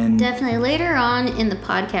disgusting. And definitely. Later on in the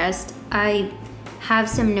podcast, I have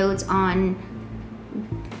some notes on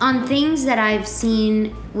things that I've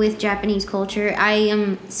seen with Japanese culture. I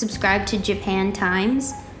am subscribed to Japan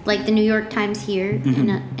Times, the New York Times here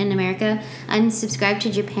in America. I'm subscribed to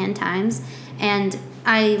Japan Times, and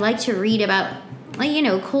I like to read about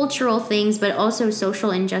cultural things, but also social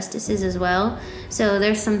injustices as well. So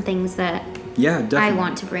there's some things that I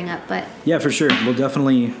want to bring up, but yeah, for sure. We'll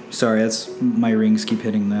definitely. Sorry, that's my rings keep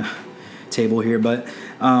hitting the table here, but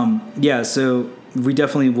so we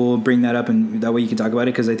definitely will bring that up, and that way you can talk about it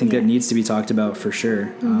because I think that needs to be talked about for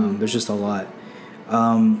sure. There's just a lot.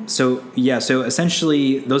 So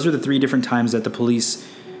essentially those are the 3 different times that the police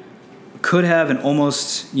could have and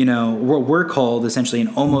almost, were called essentially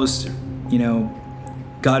and almost,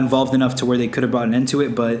 got involved enough to where they could have brought an end to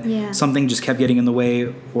it, but something just kept getting in the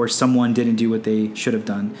way or someone didn't do what they should have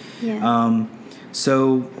done. Yeah.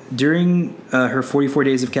 So during her 44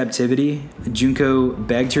 days of captivity, Junko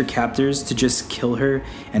begged her captors to just kill her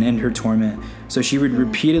and end her torment. So she would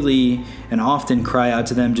repeatedly and often cry out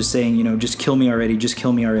to them, just saying, just kill me already, just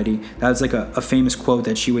kill me already. That was like a famous quote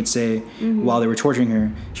that she would say while they were torturing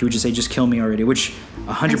her. She would just say, just kill me already, which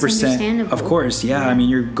 100%, of course, yeah. I mean,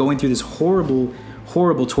 you're going through this horrible,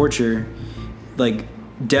 horrible torture. Like,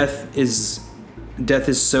 death is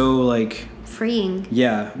so, like... freeing.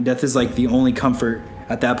 Yeah, death is like the only comfort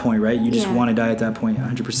at that point, right? You just want to die at that point,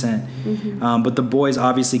 100%. But the boys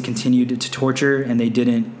obviously continued to torture, and they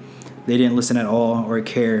didn't listen at all or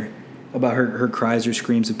care about her cries or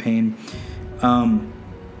screams of pain.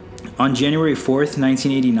 On January 4th,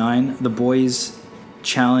 1989, the boys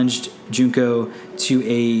challenged Junko to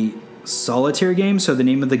a solitaire game. So the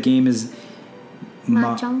name of the game is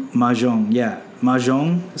Mahjong. Yeah,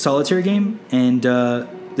 Mahjong solitaire game, and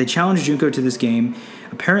they challenged Junko to this game.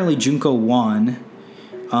 Apparently, Junko won.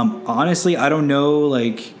 Honestly, I don't know,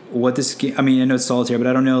 like, what this game... I mean, I know it's solitaire, but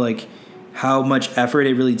I don't know, like, how much effort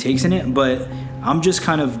it really takes in it. But I'm just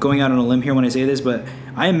kind of going out on a limb here when I say this, but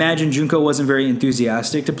I imagine Junko wasn't very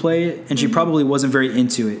enthusiastic to play it, and she probably wasn't very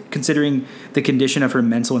into it, considering the condition of her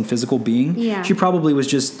mental and physical being. Yeah. She probably was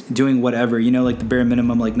just doing whatever, like, the bare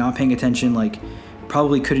minimum, like, not paying attention, like,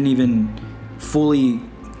 probably couldn't even fully...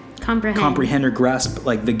 comprehend or grasp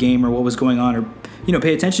like the game or what was going on, or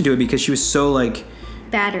pay attention to it, because she was so like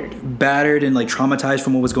battered and like traumatized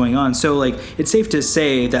from what was going on. So like it's safe to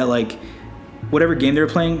say that like whatever game they were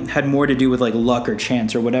playing had more to do with like luck or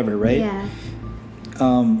chance or whatever, right? Yeah.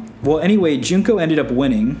 Well, anyway, Junko ended up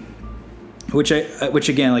winning, which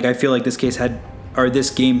again, like I feel like this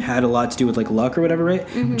game had a lot to do with like luck or whatever, right?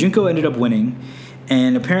 Junko ended up winning,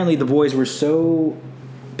 and apparently the boys were so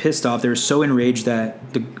pissed off, they were so enraged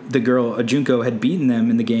that the girl Junko had beaten them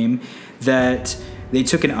in the game, that they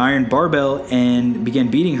took an iron barbell and began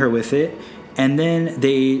beating her with it, and then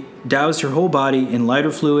they doused her whole body in lighter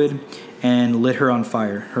fluid and lit her on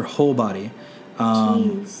fire, her whole body.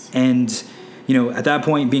 And at that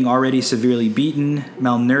point, being already severely beaten,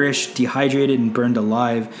 malnourished, dehydrated, and burned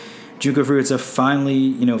alive, Junko Furuta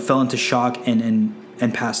finally fell into shock and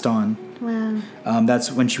passed on. Wow.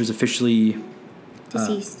 That's when she was officially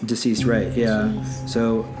deceased, right? Yeah. Jeez.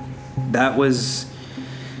 So that's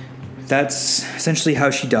essentially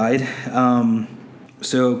how she died.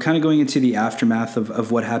 So kind of going into the aftermath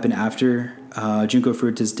of what happened after Junko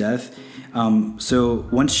Furuta's death. So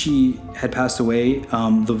once she had passed away,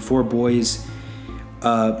 the 4 boys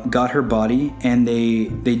got her body, and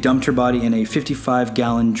they dumped her body in a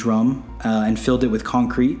 55-gallon drum and filled it with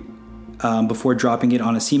concrete before dropping it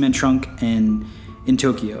on a cement trunk in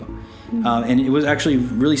Tokyo. And it was actually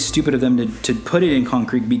really stupid of them to put it in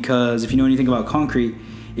concrete, because if you know anything about concrete,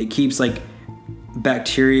 it keeps like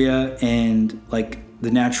bacteria and like the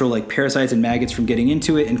natural like parasites and maggots from getting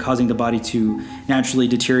into it and causing the body to naturally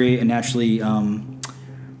deteriorate and naturally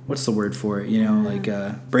what's the word for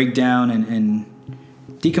it, break down and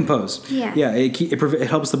decompose. It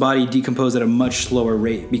helps the body decompose at a much slower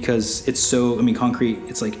rate, because it's concrete,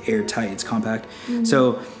 it's like airtight, it's compact.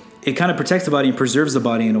 So it kind of protects the body and preserves the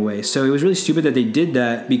body in a way. So it was really stupid that they did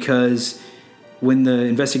that, because when the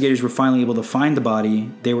investigators were finally able to find the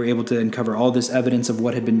body, they were able to uncover all this evidence of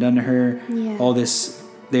what had been done to her.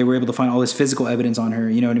 They were able to find all this physical evidence on her,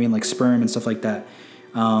 you know what I mean, like sperm and stuff like that.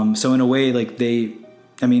 So in a way, like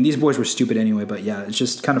these boys were stupid anyway, but yeah, it's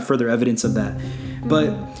just kind of further evidence of that.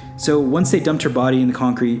 But so once they dumped her body in the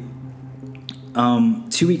concrete,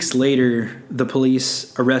 2 weeks later, the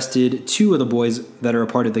police arrested 2 of the boys that are a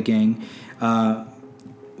part of the gang,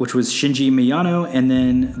 which was Shinji Miyano and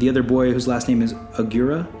then the other boy whose last name is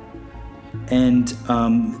Ogura. And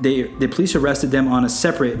the police arrested them on a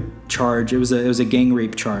separate charge. It was a gang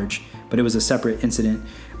rape charge, but it was a separate incident.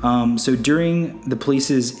 So during the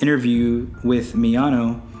police's interview with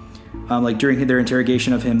Miyano, during their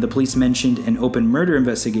interrogation of him, the police mentioned an open murder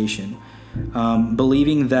investigation,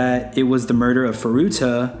 believing that it was the murder of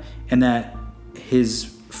Furuta, and that his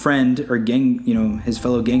friend or gang, his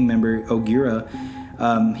fellow gang member Ogura,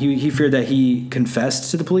 he feared that he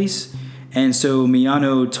confessed to the police. And so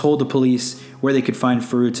Miyano told the police where they could find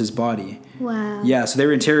Furuta's body. Wow. Yeah, so they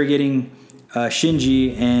were interrogating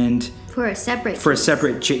Shinji and for a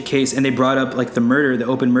separate case, and they brought up like the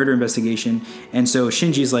open murder investigation. And so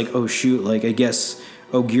Shinji's like, oh shoot, like I guess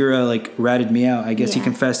Ogura like ratted me out. I guess he Yeah.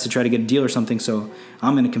 confessed to try to get a deal or something. So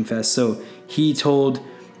I'm gonna confess. So he told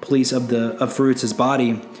police of Furuta's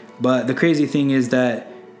body. But the crazy thing is that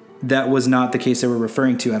was not the case they were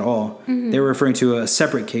referring to at all. Mm-hmm. They were referring to a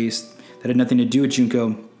separate case that had nothing to do with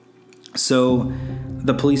Junko. So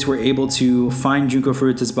the police were able to find Junko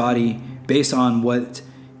Furuta's body based on what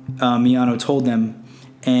Miyano told them.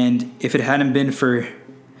 And if it hadn't been for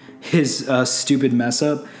his stupid mess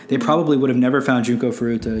up, they probably would have never found Junko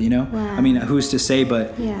Furuta, you know? Wow. I mean, who's to say,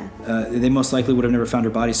 but Yeah. They most likely would have never found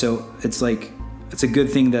her body. So it's like, it's a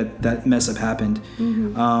good thing that mess up happened.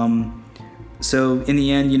 Mm-hmm. So in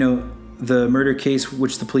the end, you know, the murder case,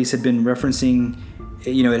 which the police had been referencing,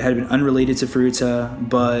 you know, it had been unrelated to Furuta,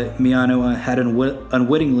 but Miyano had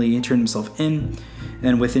unwittingly turned himself in.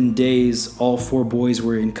 And within days, all 4 boys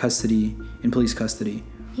were in police custody.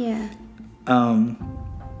 Yeah.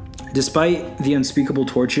 Despite the unspeakable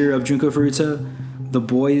torture of Junko Furuta, the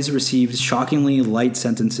boys received shockingly light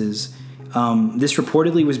sentences. This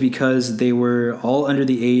reportedly was because they were all under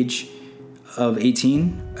the age of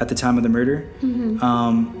 18 at the time of the murder.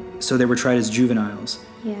 Mm-hmm. So they were tried as juveniles.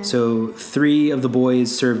 Yeah. So 3 of the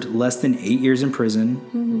boys served less than 8 years in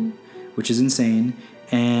prison, which is insane.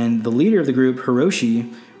 And the leader of the group,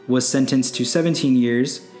 Hiroshi, was sentenced to 17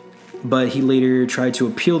 years, but he later tried to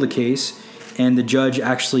appeal the case, and the judge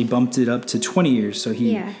actually bumped it up to 20 years. So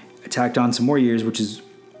he tacked on some more years, which is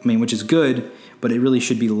good, but it really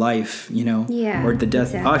should be life, you know? Yeah, or the death,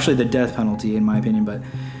 exactly. actually the death penalty, in my opinion, but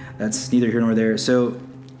that's neither here nor there. So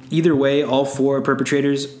either way, all 4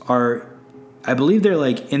 perpetrators are, I believe they're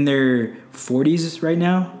like in their 40s right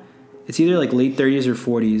now. It's either like late 30s or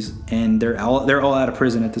 40s, and they're all out of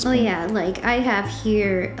prison at this point. Oh yeah, like I have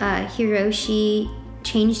here, Hiroshi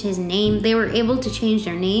changed his name. They were able to change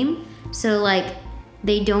their name, so like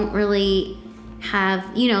they don't really have,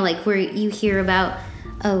 you know, like where you hear about,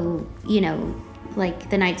 oh, you know, like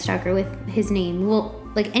the Night Stalker with his name. Well,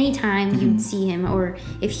 like anytime you'd see him, or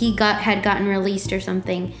if he had gotten released or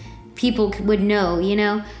something, people would know, you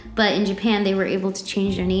know. But in Japan, they were able to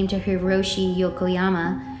change their name to Hiroshi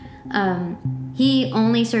Yokoyama. He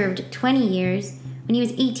only served 20 years when he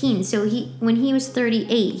was 18. So when he was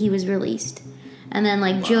 38, he was released. And then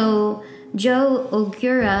like Joe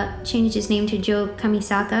Ogura changed his name to Joe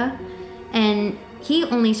Kamisaka, and he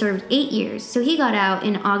only served 8 years. So he got out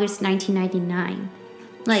in August 1999.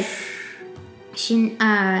 Like Shinji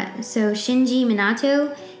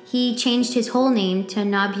Minato, he changed his whole name to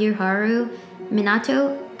Nobuharu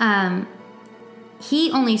Minato.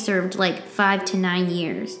 He only served like 5 to 9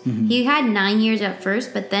 years. He had 9 years at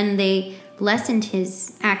first, but then they lessened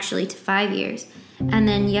his actually to 5 years. And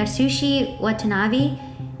then Yasushi Watanabe,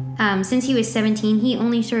 since he was 17, he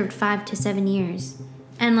only served 5 to 7 years.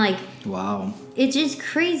 And like, wow, it's just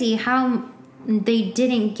crazy how they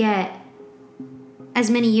didn't get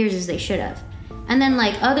as many years as they should have. And then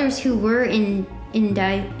like others who were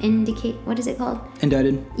what is it called?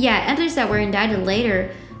 Indicted. Yeah, others that were indicted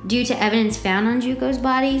later due to evidence found on Juko's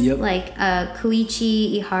bodies, like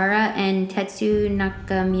Koichi Ihara and Tetsu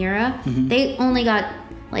Nakamura, they only got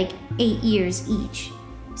like 8 years each.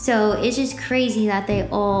 So it's just crazy that they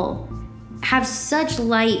all have such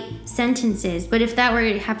light sentences. But if that were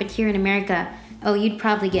to happen here in America, you'd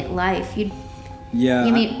probably get life.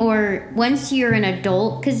 Or once you're an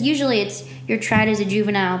adult, because usually you're tried as a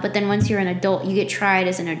juvenile, but then once you're an adult, you get tried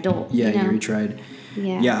as an adult. Yeah, you know? you're retried.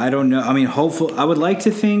 Yeah, I don't know. I mean, I would like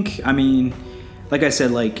to think, I mean, like I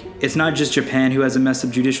said, like, it's not just Japan who has a messed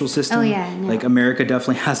up judicial system. Oh, yeah, no. Like, America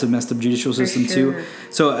definitely has a messed up judicial system, too.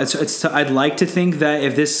 So I'd like to think that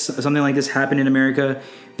if something like this happened in America,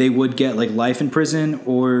 they would get, like, life in prison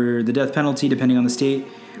or the death penalty, depending on the state.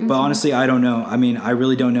 But honestly, I don't know. I mean, I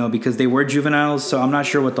really don't know, because they were juveniles, so I'm not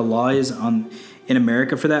sure what the law is in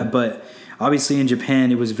America for that. But obviously in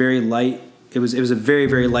Japan, it was very light. It was a very,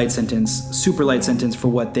 very light sentence, super light sentence for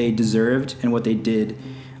what they deserved and what they did.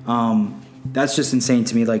 That's just insane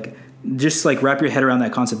to me. Like, just like wrap your head around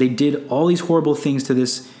that concept. They did all these horrible things to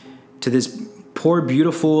this poor,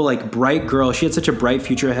 beautiful, like bright girl. She had such a bright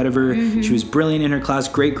future ahead of her. She was brilliant in her class,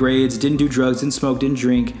 great grades, didn't do drugs, didn't smoke, didn't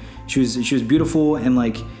drink. She was beautiful, and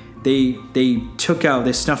like they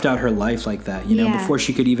snuffed out her life like that, you know, before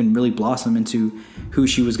she could even really blossom into who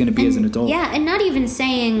she was going to be as an adult. Yeah, and not even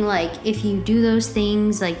saying like if you do those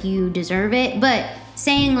things like you deserve it, but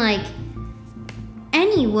saying like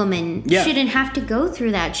any woman shouldn't have to go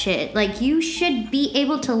through that shit. Like, you should be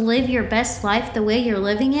able to live your best life the way you're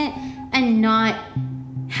living it and not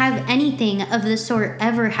have anything of the sort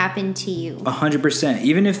ever happen to you. 100%.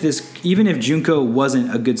 Even if Junko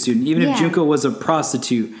wasn't a good student, even if Junko was a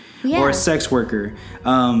prostitute or a sex worker,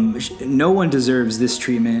 no one deserves this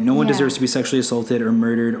treatment. No one deserves to be sexually assaulted or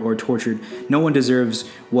murdered or tortured. No one deserves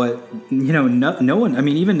what, no one, I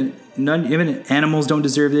mean, even animals don't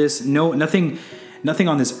deserve this. Nothing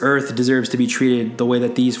on this earth deserves to be treated the way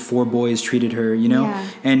that these 4 boys treated her,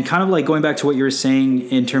 And kind of like going back to what you were saying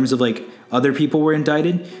in terms of like other people were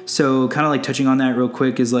indicted. So kind of like touching on that real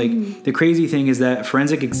quick is like the crazy thing is that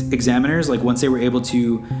forensic examiners, like once they were able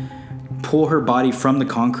to pull her body from the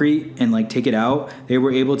concrete and like take it out, they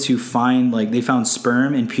were able to find, like, they found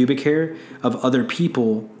sperm and pubic hair of other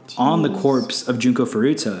people on the corpse of Junko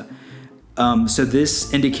Furuta. So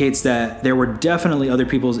this indicates that there were definitely other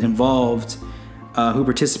people involved who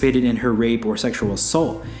participated in her rape or sexual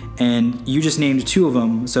assault. And you just named 2 of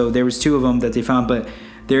them. So there was 2 of them that they found, but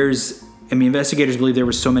investigators believe there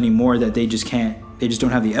were so many more that they just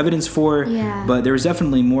don't have the evidence for. Yeah. But there was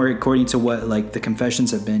definitely more according to what like the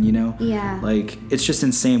confessions have been, Yeah. Like it's just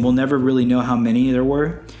insane. We'll never really know how many there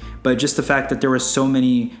were, but just the fact that there were so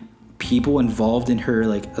many people involved in her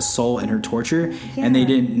like assault and her torture,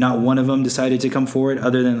 and not one of them decided to come forward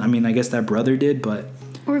other than, I guess that brother did, but.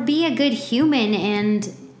 Or be a good human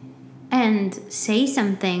and say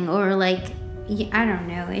something, or like, I don't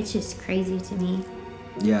know. It's just crazy to me.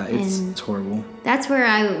 Yeah, it's horrible. That's where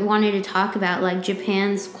I wanted to talk about like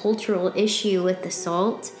Japan's cultural issue with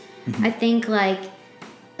assault. Mm-hmm. I think like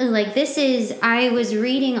this is, I was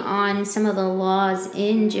reading on some of the laws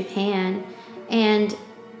in Japan, and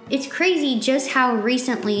it's crazy just how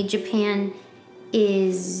recently Japan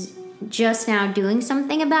is just now doing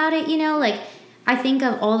something about it, like I think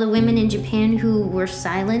of all the women in Japan who were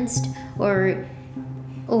silenced or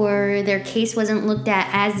their case wasn't looked at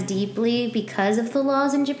as deeply because of the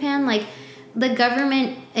laws in Japan. Like, the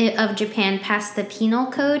government of Japan passed the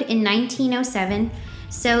Penal Code in 1907.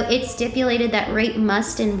 So it stipulated that rape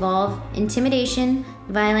must involve intimidation,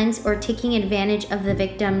 violence, or taking advantage of the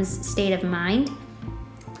victim's state of mind.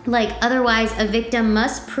 Like, otherwise, a victim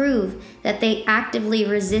must prove that they actively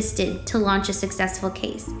resisted to launch a successful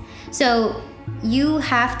case. So you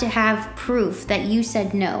have to have proof that you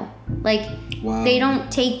said no. Like, wow. They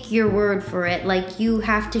don't take your word for it. Like, you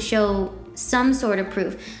have to show some sort of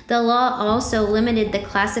proof. The law also limited the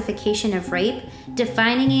classification of rape,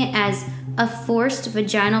 defining it as a forced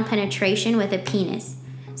vaginal penetration with a penis.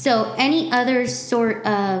 So any other sort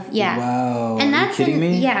of, Wow. And that's Are you kidding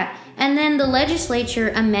me? Yeah. And then the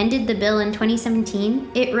legislature amended the bill in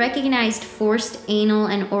 2017. It recognized forced anal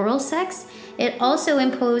and oral sex. It also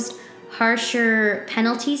imposed harsher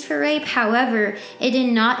penalties for rape. However, it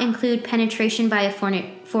did not include penetration by a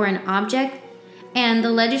foreign object. And the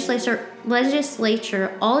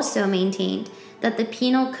legislature also maintained that the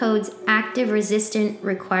penal code's active resistant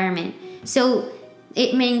requirement. So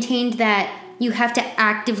it maintained that you have to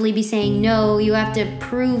actively be saying no. You have to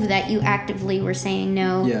prove that you actively were saying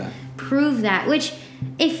no. Yeah. Prove that. Which,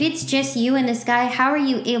 if it's just you and this guy, how are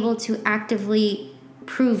you able to actively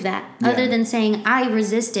prove that, other than saying I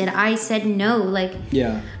resisted, I said no?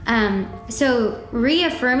 So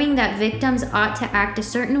reaffirming that victims ought to act a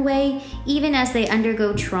certain way even as they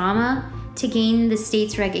undergo trauma to gain the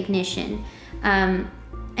state's recognition, and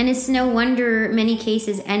it's no wonder many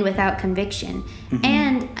cases end without conviction. Mm-hmm.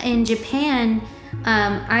 And in Japan,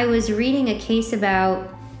 I was reading a case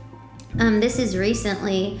about this is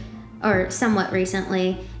recently, or somewhat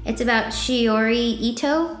recently. It's about Shiori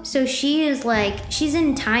Ito. So she's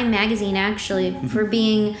in Time magazine actually, for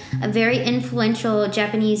being a very influential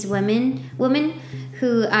Japanese woman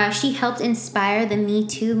who she helped inspire the Me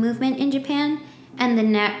Too movement in Japan and the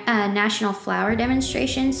National Flower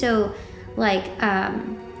Demonstration. So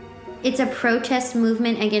it's a protest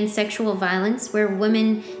movement against sexual violence where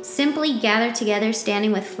women simply gather together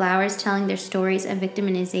standing with flowers telling their stories of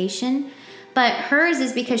victimization. But hers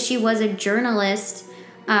is because she was a journalist,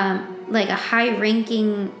 a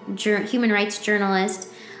high-ranking human rights journalist,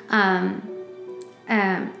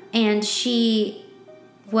 and she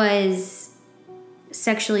was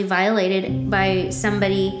sexually violated by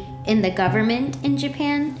somebody in the government in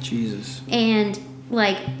Japan. Jesus. And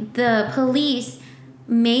the police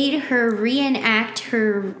made her reenact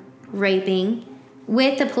her raping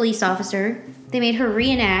with a police officer. They made her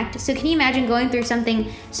reenact. So can you imagine going through something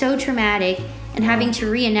so traumatic and having to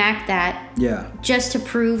reenact that just to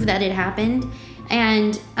prove that it happened?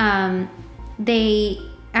 And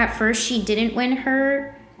at first she didn't win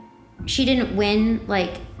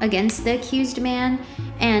against the accused man.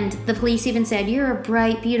 And the police even said, "You're a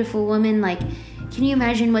bright, beautiful woman. Can you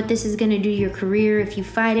imagine what this is going to do to your career if you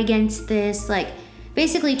fight against this?"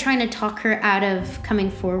 basically trying to talk her out of coming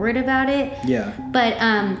forward about it. Yeah. But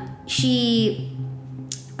she,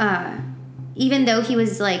 even though he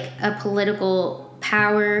was like a political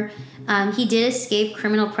power, he did escape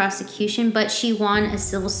criminal prosecution, but she won a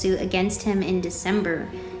civil suit against him in December.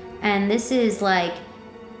 And this is like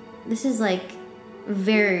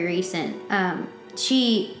very recent.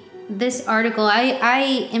 This article,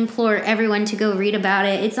 I implore everyone to go read about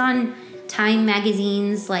it. It's on Time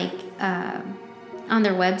Magazine's on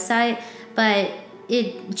their website, but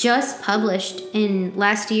it just published in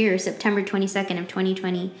last year, September 22nd of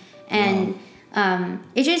 2020. And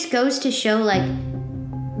it just goes to show like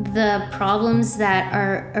the problems that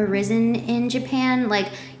are arisen in Japan. Like,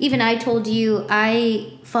 even I told you,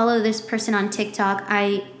 I follow this person on TikTok.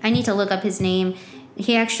 I need to look up his name.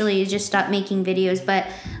 He actually just stopped making videos, but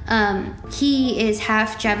he is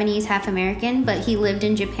half Japanese, half American, but he lived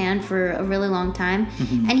in Japan for a really long time.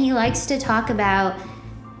 And he likes to talk about,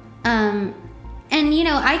 and you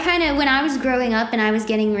know, I kind of, when I was growing up and I was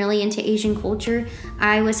getting really into Asian culture,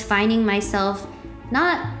 I was finding myself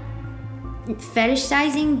not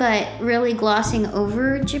fetishizing, but really glossing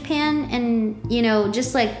over Japan. And, you know,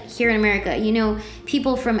 just like here in America, you know,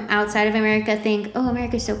 people from outside of America think, oh,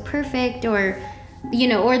 America's so perfect, or, you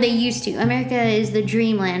know, or they used to. America is the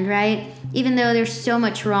dreamland, right? Even though there's so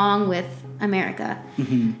much wrong with America.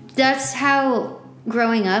 That's how,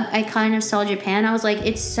 growing up, I kind of saw Japan. I was like,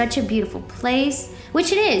 it's such a beautiful place,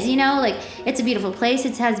 which it is, you know, like, it's a beautiful place.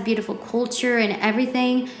 It has beautiful culture and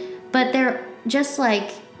everything. But they're just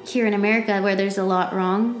like here in America, where there's a lot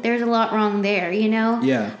wrong. There's a lot wrong there, you know?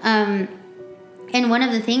 Yeah. And one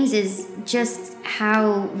of the things is just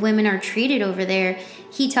how women are treated over there.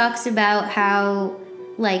 He talks about how,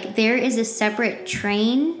 like, there is a separate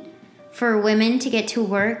train for women to get to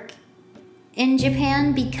work in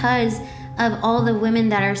Japan because of all the women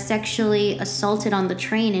that are sexually assaulted on the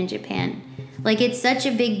train in Japan. Like, it's such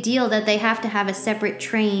a big deal that they have to have a separate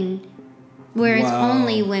train where it's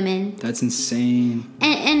only women. That's insane.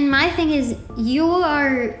 And my thing is,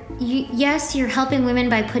 yes, you're helping women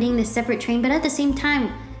by putting this separate train, but at the same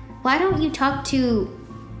time, why don't you talk to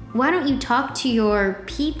your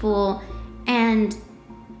people and,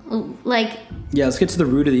 like... Yeah, let's get to the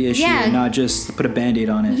root of the issue and not just put a Band-Aid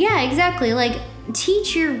on it. Yeah, exactly. Like,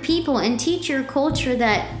 teach your people and teach your culture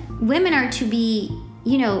that women are to be,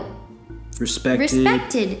 you know...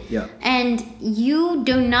 Respected. Yeah. And you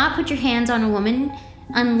do not put your hands on a woman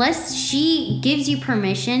unless she gives you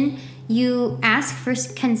permission. You ask for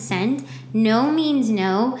consent. No means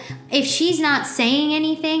no. If she's not saying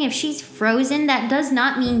anything, if she's frozen, that does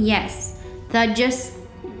not mean yes. That just,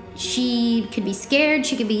 she could be scared.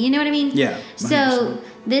 She could be, you know what I mean? Yeah. 100%. So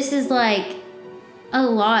this is like a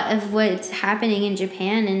lot of what's happening in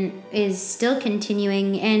Japan and is still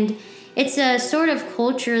continuing. And it's a sort of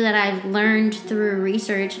culture that I've learned through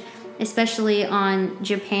research, especially on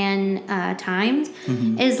Japan Times,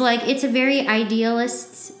 is like, it's a very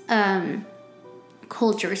idealist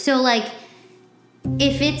culture. So like,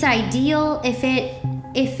 if it's ideal, if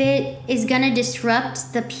it is gonna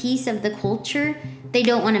disrupt the peace of the culture, they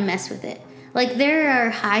don't want to mess with it. Like, there are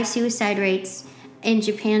high suicide rates in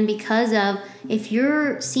Japan because of, if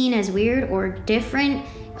you're seen as weird or different,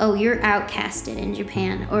 oh, you're outcasted in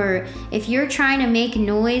Japan. Or if you're trying to make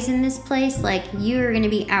noise in this place, like, you're going to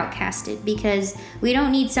be outcasted, because we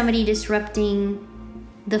don't need somebody disrupting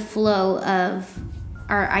the flow of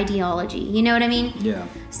our ideology. You know what I mean? Yeah.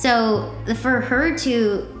 So for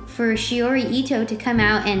Shiori Ito to come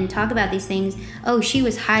out and talk about these things, oh, she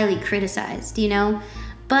was highly criticized, you know?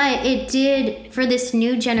 But it did, for this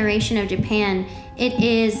new generation of Japan, it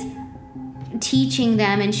is teaching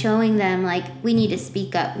them and showing them, like, we need to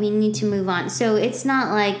speak up, we need to move on. So it's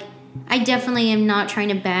not like, I definitely am not trying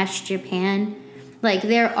to bash Japan. Like,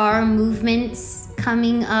 there are movements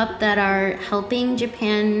coming up that are helping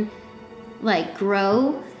Japan, like,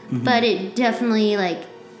 grow, but it definitely, like,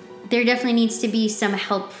 there definitely needs to be some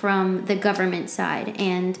help from the government side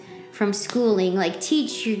and from schooling. Like,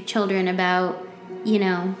 teach your children about, you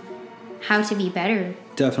know, how to be better.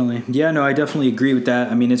 Definitely. Yeah, no, I definitely agree with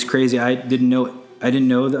that. I mean, it's crazy. I didn't know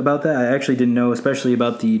about that. I actually didn't know, especially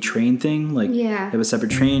about the train thing. Like, they have a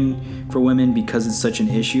separate train for women because it's such an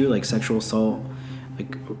issue, like sexual assault.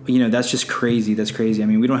 Like, you know, that's just crazy. That's crazy. I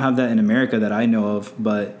mean, we don't have that in America that I know of,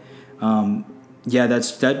 but yeah,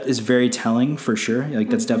 that is very telling for sure. Like,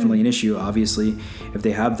 that's definitely an issue, obviously, if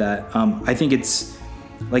they have that. I think it's,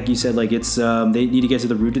 like you said, like, it's they need to get to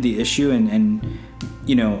the root of the issue and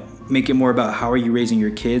you know, make it more about how are you raising your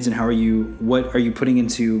kids and how are you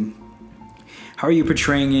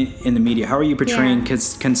portraying it in the media? How are you portraying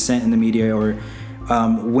consent in the media, or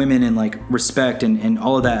women and like respect and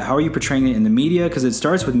all of that, how are you portraying it in the media? Because it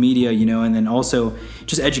starts with media, you know, and then also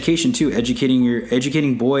just education too,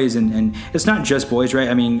 educating boys, and it's not just boys, right?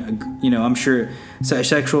 I mean, you know, I'm sure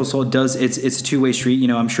sexual assault it's a two-way street, you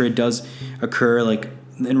know. I'm sure it does occur like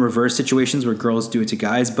in reverse situations where girls do it to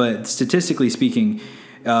guys, but statistically speaking,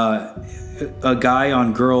 a guy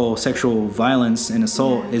on girl sexual violence and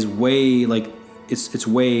assault is way like it's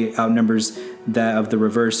way outnumbers that of the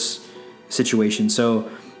reverse situation. So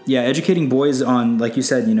yeah, educating boys on, like you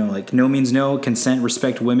said, you know, like no means no, consent,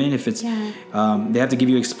 respect women. If it's they have to give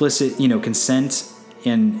you explicit, you know, consent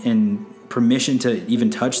and permission to even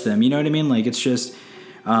touch them, you know what I mean? Like it's just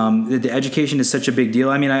the education is such a big deal.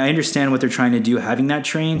 I mean, I understand what they're trying to do, having that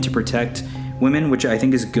train to protect women, which I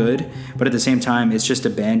think is good, but at the same time it's just a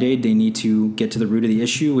band-aid. They need to get to the root of the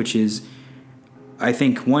issue, which is, I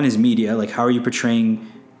think, one is media. Like, how are you portraying,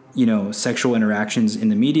 you know, sexual interactions in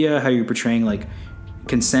the media? How are you portraying like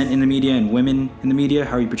consent in the media and women in the media?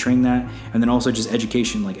 How are you portraying that? And then also just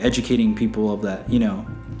education, like educating people of that, you know.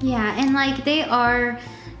 Yeah, and like they are,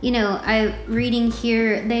 you know, reading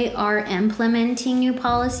here, they are implementing new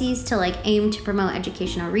policies to like aim to promote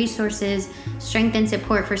educational resources, strengthen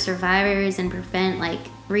support for survivors, and prevent like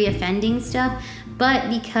reoffending stuff. But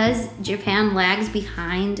because Japan lags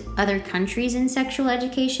behind other countries in sexual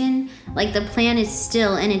education, like the plan is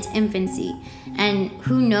still in its infancy. And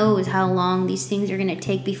who knows how long these things are going to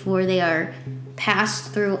take before they are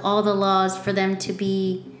passed through all the laws for them to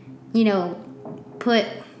be, you know, put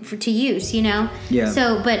to use, you know? Yeah.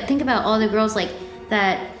 So, but think about all the girls like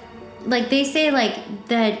that, like they say like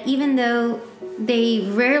that even though they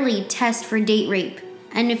rarely test for date rape,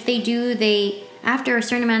 and if they do, after a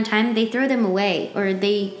certain amount of time, they throw them away or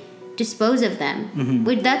they dispose of them.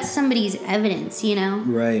 Mm-hmm. That's somebody's evidence, you know?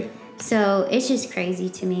 Right. So it's just crazy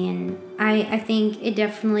to me. And I think it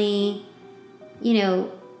definitely, you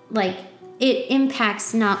know, like it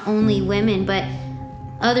impacts not only women, but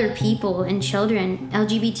other people and children,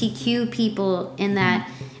 LGBTQ people in that.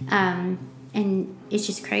 And it's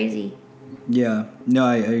just crazy. Yeah. No,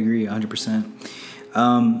 I agree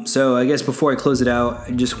 100%. So I guess before I close it out,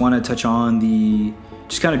 I just want to touch on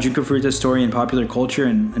just kind of Junko Furuta's story in popular culture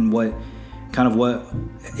and what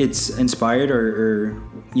it's inspired or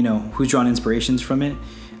you know, who's drawn inspirations from it.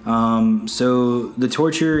 So the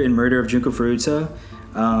torture and murder of Junko Furuta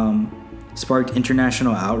sparked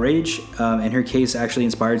international outrage, and her case actually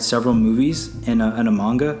inspired several movies and a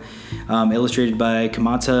manga illustrated by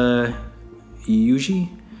Kamata Yuji.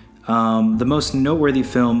 The most noteworthy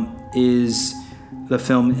film is the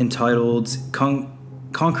film entitled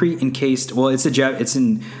Concrete Encased. Well, it's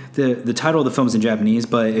in the title of the film is in Japanese,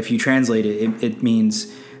 but if you translate it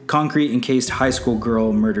means Concrete Encased High School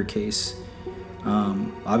Girl Murder Case.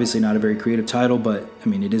 Obviously not a very creative title, but I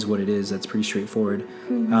mean, it is what it is. That's pretty straightforward.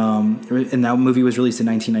 Mm-hmm. And that movie was released in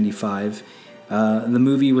 1995. The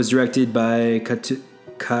movie was directed by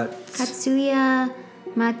Katsuya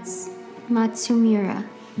Matsumura.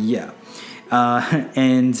 Yeah.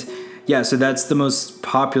 And yeah, so that's the most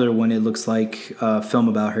popular one, it looks like, film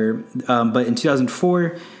about her. But in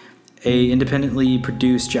 2004, a independently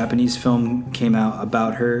produced Japanese film came out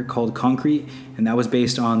about her called Concrete, and that was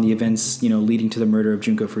based on the events, you know, leading to the murder of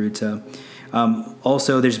Junko Furuta.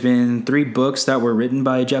 Also, there's been 3 books that were written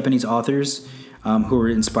by Japanese authors who were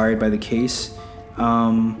inspired by the case.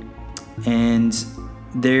 And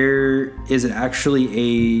there is actually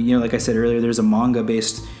you know, like I said earlier, there's a manga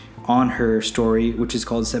based on her story, which is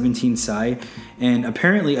called 17 Sai. And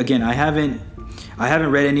apparently, again, I haven't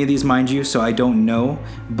read any of these, mind you, so I don't know.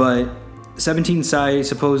 But 17 Sai,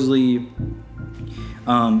 supposedly,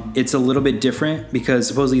 it's a little bit different because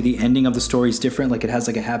supposedly the ending of the story is different. Like it has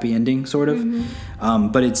like a happy ending, sort of. Mm-hmm.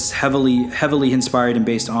 But it's heavily inspired and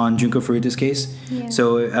based on Junko Furuta's case. Yeah.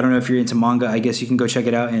 So I don't know if you're into manga. I guess you can go check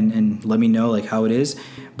it out and let me know like how it is.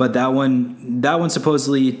 But that one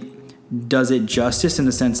supposedly does it justice in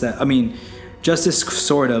the sense that, I mean, justice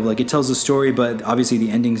sort of, like it tells the story, but obviously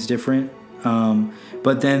the ending's different.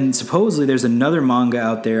 But then supposedly there's another manga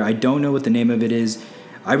out there. I don't know what the name of it is.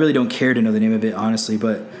 I really don't care to know the name of it, honestly.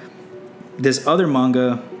 But this other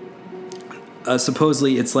manga,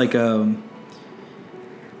 supposedly it's like I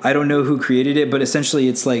don't know who created it, but essentially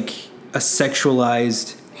it's like a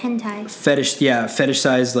sexualized hentai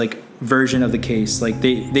fetishized like version of the case. Like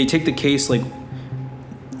they take the case like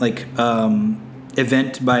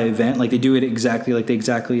event by event, like they do it exactly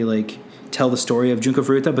like tell the story of Junko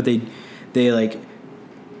Furuta, but they like,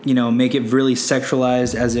 you know, make it really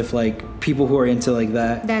sexualized as if like people who are into like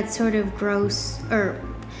that sort of gross, or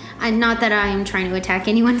not that I am trying to attack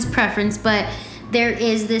anyone's preference, but there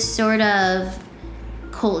is this sort of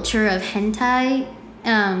culture of hentai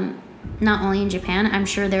not only in Japan. I'm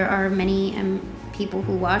sure there are many people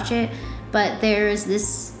who watch it, but there's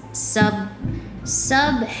this sub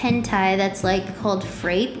hentai that's like called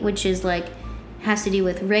frape, which is like has to do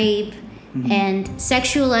with rape and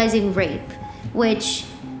sexualizing rape, which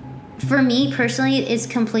for me personally is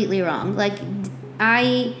completely wrong. Like,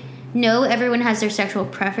 I know everyone has their sexual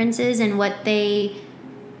preferences and what they,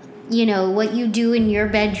 what you do in your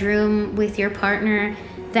bedroom with your partner,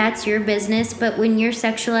 that's your business. But when you're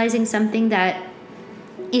sexualizing something that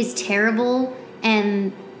is terrible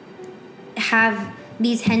and have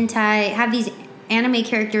these anime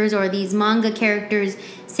characters or these manga characters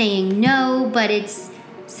saying no, but it's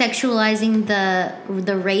sexualizing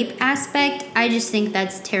the rape aspect, I just think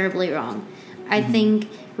that's terribly wrong. I think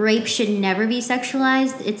rape should never be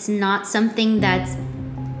sexualized. It's not something that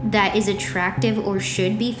is attractive or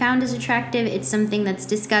should be found as attractive. It's something that's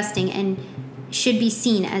disgusting and should be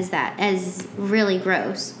seen as really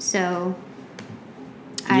gross. So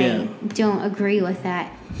I don't agree with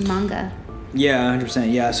that manga. Yeah,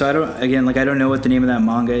 100%. Yeah, so I don't know what the name of that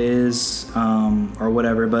manga is, or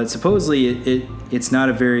whatever, but supposedly it's not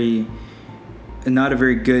a very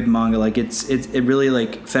good manga. Like it really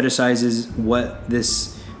like fetishizes what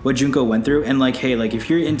Junko went through, and like, hey, like if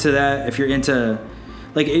you're into that, if you're into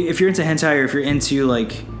hentai, or if you're into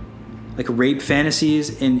like rape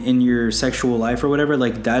fantasies in your sexual life or whatever,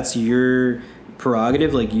 like that's your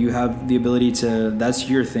prerogative. Like you have the ability to, that's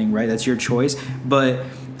your thing, right? That's your choice. But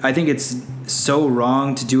I think it's so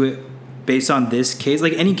wrong to do it based on this case,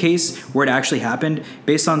 like any case where it actually happened,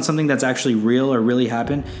 based on something that's actually real or really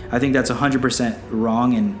happened. I think that's 100%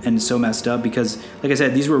 wrong and so messed up, because like I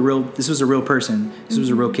said, this was a real person. This was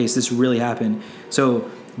a real case. This really happened. So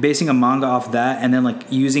basing a manga off that and then like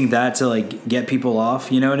using that to like get people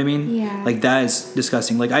off, you know what I mean? Yeah. Like that is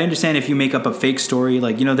disgusting. Like I understand if you make up a fake story,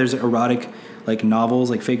 like, there's erotic like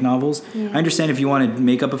novels, like fake novels. Yeah. I understand if you want to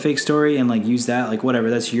make up a fake story and like use that, like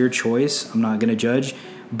whatever, that's your choice. I'm not going to judge.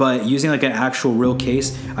 But using like an actual real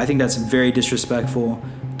case, I think that's very disrespectful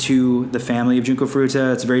to the family of Junko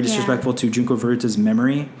Furuta. It's very disrespectful to Junko Furuta's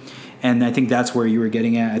memory. And I think that's where you were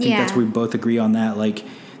getting at. I think that's where we both agree on that. Like,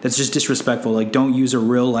 that's just disrespectful. Like, don't use a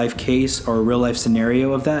real life case or a real life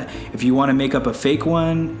scenario of that. If you want to make up a fake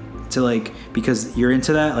one to like, because you're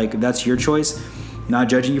into that, like that's your choice. Not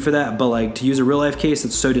judging you for that, but like to use a real life case,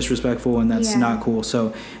 that's so disrespectful and that's not cool.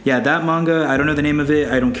 So yeah, that manga, I don't know the name of it.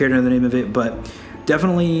 I don't care to know the name of it, but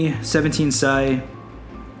definitely 17 Sai.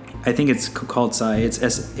 I think it's called Sai. It's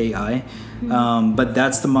SAI. But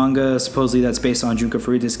that's the manga. Supposedly that's based on Junko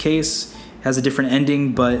Furuta's case. Has a different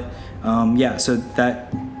ending, but so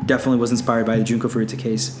that definitely was inspired by the Junko Furuta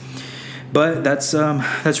case. But that's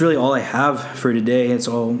really all I have for today. It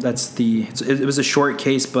was a short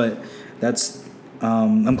case, but that's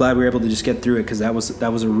I'm glad we were able to just get through it, because that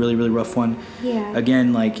was a really, really rough one. Yeah.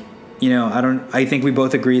 Again, like, I think we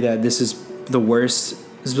both agree that this is the worst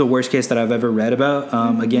case that I've ever read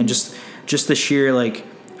about. Again, just the sheer like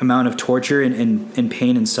amount of torture and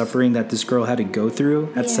pain and suffering that this girl had to go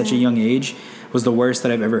through at such a young age was the worst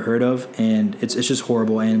that I've ever heard of, and it's just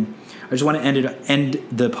horrible. And I just want to end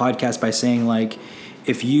the podcast by saying, like,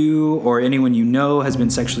 if you or anyone you know has been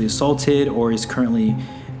sexually assaulted or is currently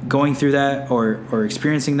going through that or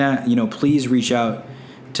experiencing that, please reach out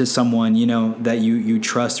to someone that you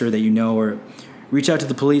trust or that or reach out to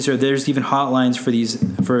the police, or there's even hotlines for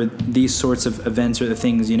these sorts of events or the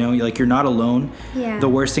things, like you're not alone. Yeah. The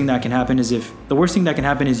worst thing that can happen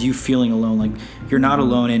is you feeling alone. Like you're not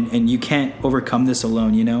alone, and you can't overcome this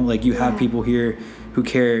alone, like you have people here who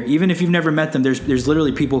care. Even if you've never met them, there's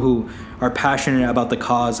literally people who are passionate about the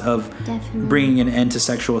cause of bringing an end to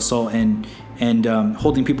sexual assault and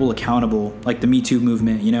holding people accountable, like the Me Too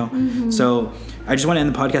movement, So I just want to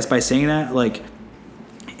end the podcast by saying that, like,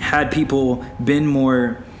 had people been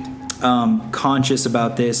more conscious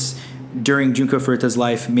about this during Junko Furuta's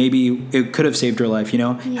life, maybe it could have saved her life,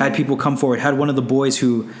 Had people come forward, had one of the boys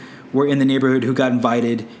who were in the neighborhood who got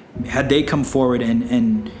invited, had they come forward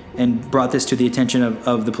and brought this to the attention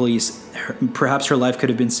of the police, perhaps her life could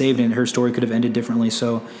have been saved and her story could have ended differently.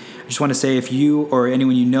 So I just want to say, if you or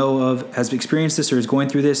anyone you know of has experienced this or is going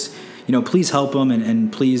through this, please help them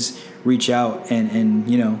and please reach out and.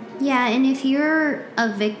 Yeah, and if you're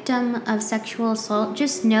a victim of sexual assault,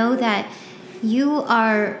 just know that you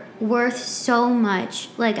are worth so much.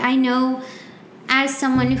 Like, I know, as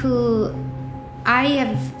someone who I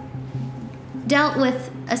have dealt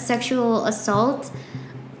with a sexual assault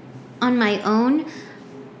on my own,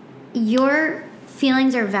 your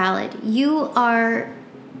feelings are valid. You are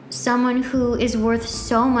someone who is worth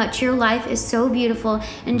so much. Your life is so beautiful,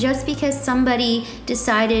 and just because somebody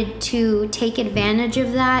decided to take advantage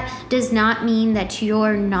of that does not mean that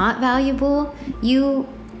you're not valuable. You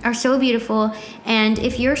are so beautiful, and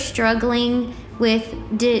if you're struggling with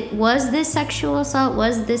was this sexual assault,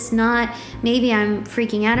 was this not, maybe I'm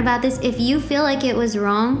freaking out about this, if you feel like it was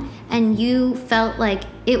wrong and you felt like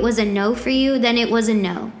it was a no for you, then it was a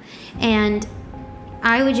no. And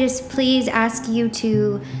I would just please ask you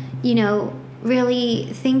to, really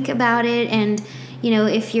think about it. And,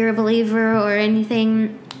 if you're a believer or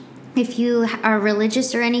anything, if you are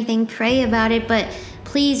religious or anything, pray about it. But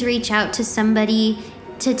please reach out to somebody,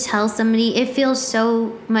 to tell somebody. It feels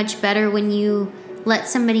so much better when you let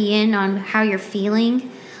somebody in on how you're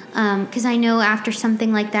feeling. Because I know after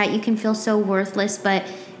something like that, you can feel so worthless, but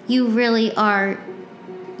you really are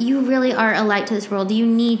a light to this world.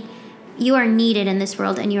 You are needed in this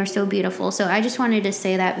world, and you are so beautiful. So I just wanted to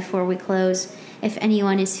say that before we close, if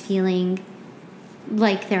anyone is feeling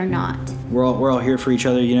like they're not. We're all here for each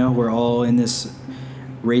other, We're all in this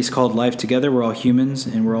race called life together. We're all humans,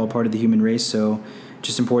 and we're all part of the human race. So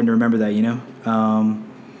just important to remember that,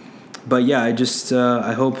 But yeah,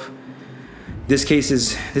 I hope this case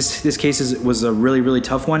was a really, really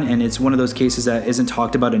tough one, and it's one of those cases that isn't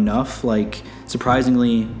talked about enough. Like,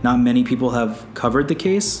 surprisingly, not many people have covered the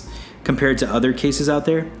case compared to other cases out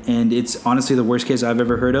there, and it's honestly the worst case I've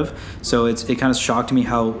ever heard of. So it kind of shocked me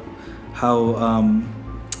how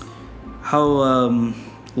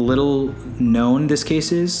little known this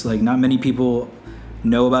case is. Like, not many people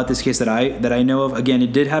know about this case that I know of. Again,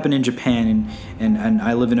 it did happen in Japan, and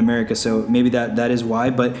I live in America, so maybe that is why.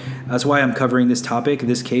 But that's why I'm covering this topic,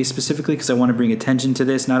 this case specifically, because I want to bring attention to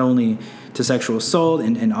this, not only to sexual assault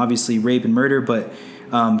and obviously rape and murder, but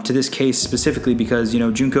to this case specifically because,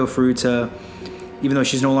 Junko Furuta, even though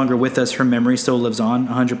she's no longer with us, her memory still lives on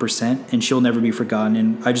 100%, and she'll never be forgotten.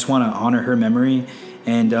 And I just want to honor her memory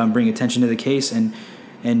and bring attention to the case and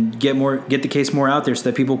get the case more out there so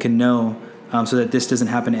that people can know, so that this doesn't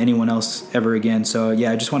happen to anyone else ever again. So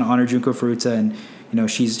yeah, I just want to honor Junko Furuta, and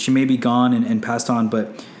she may be gone and passed on,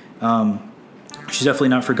 but she's definitely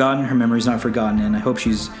not forgotten. Her memory's not forgotten, and I hope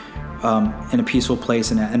she's in a peaceful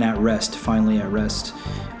place and at rest, finally at rest.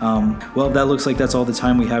 Well, that looks like that's all the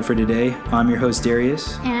time we have for today. I'm your host,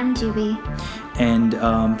 Darius. And I'm Juby. And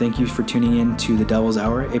thank you for tuning in to The Devil's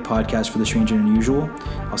Hour, a podcast for the strange and unusual.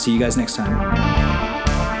 I'll see you guys next time.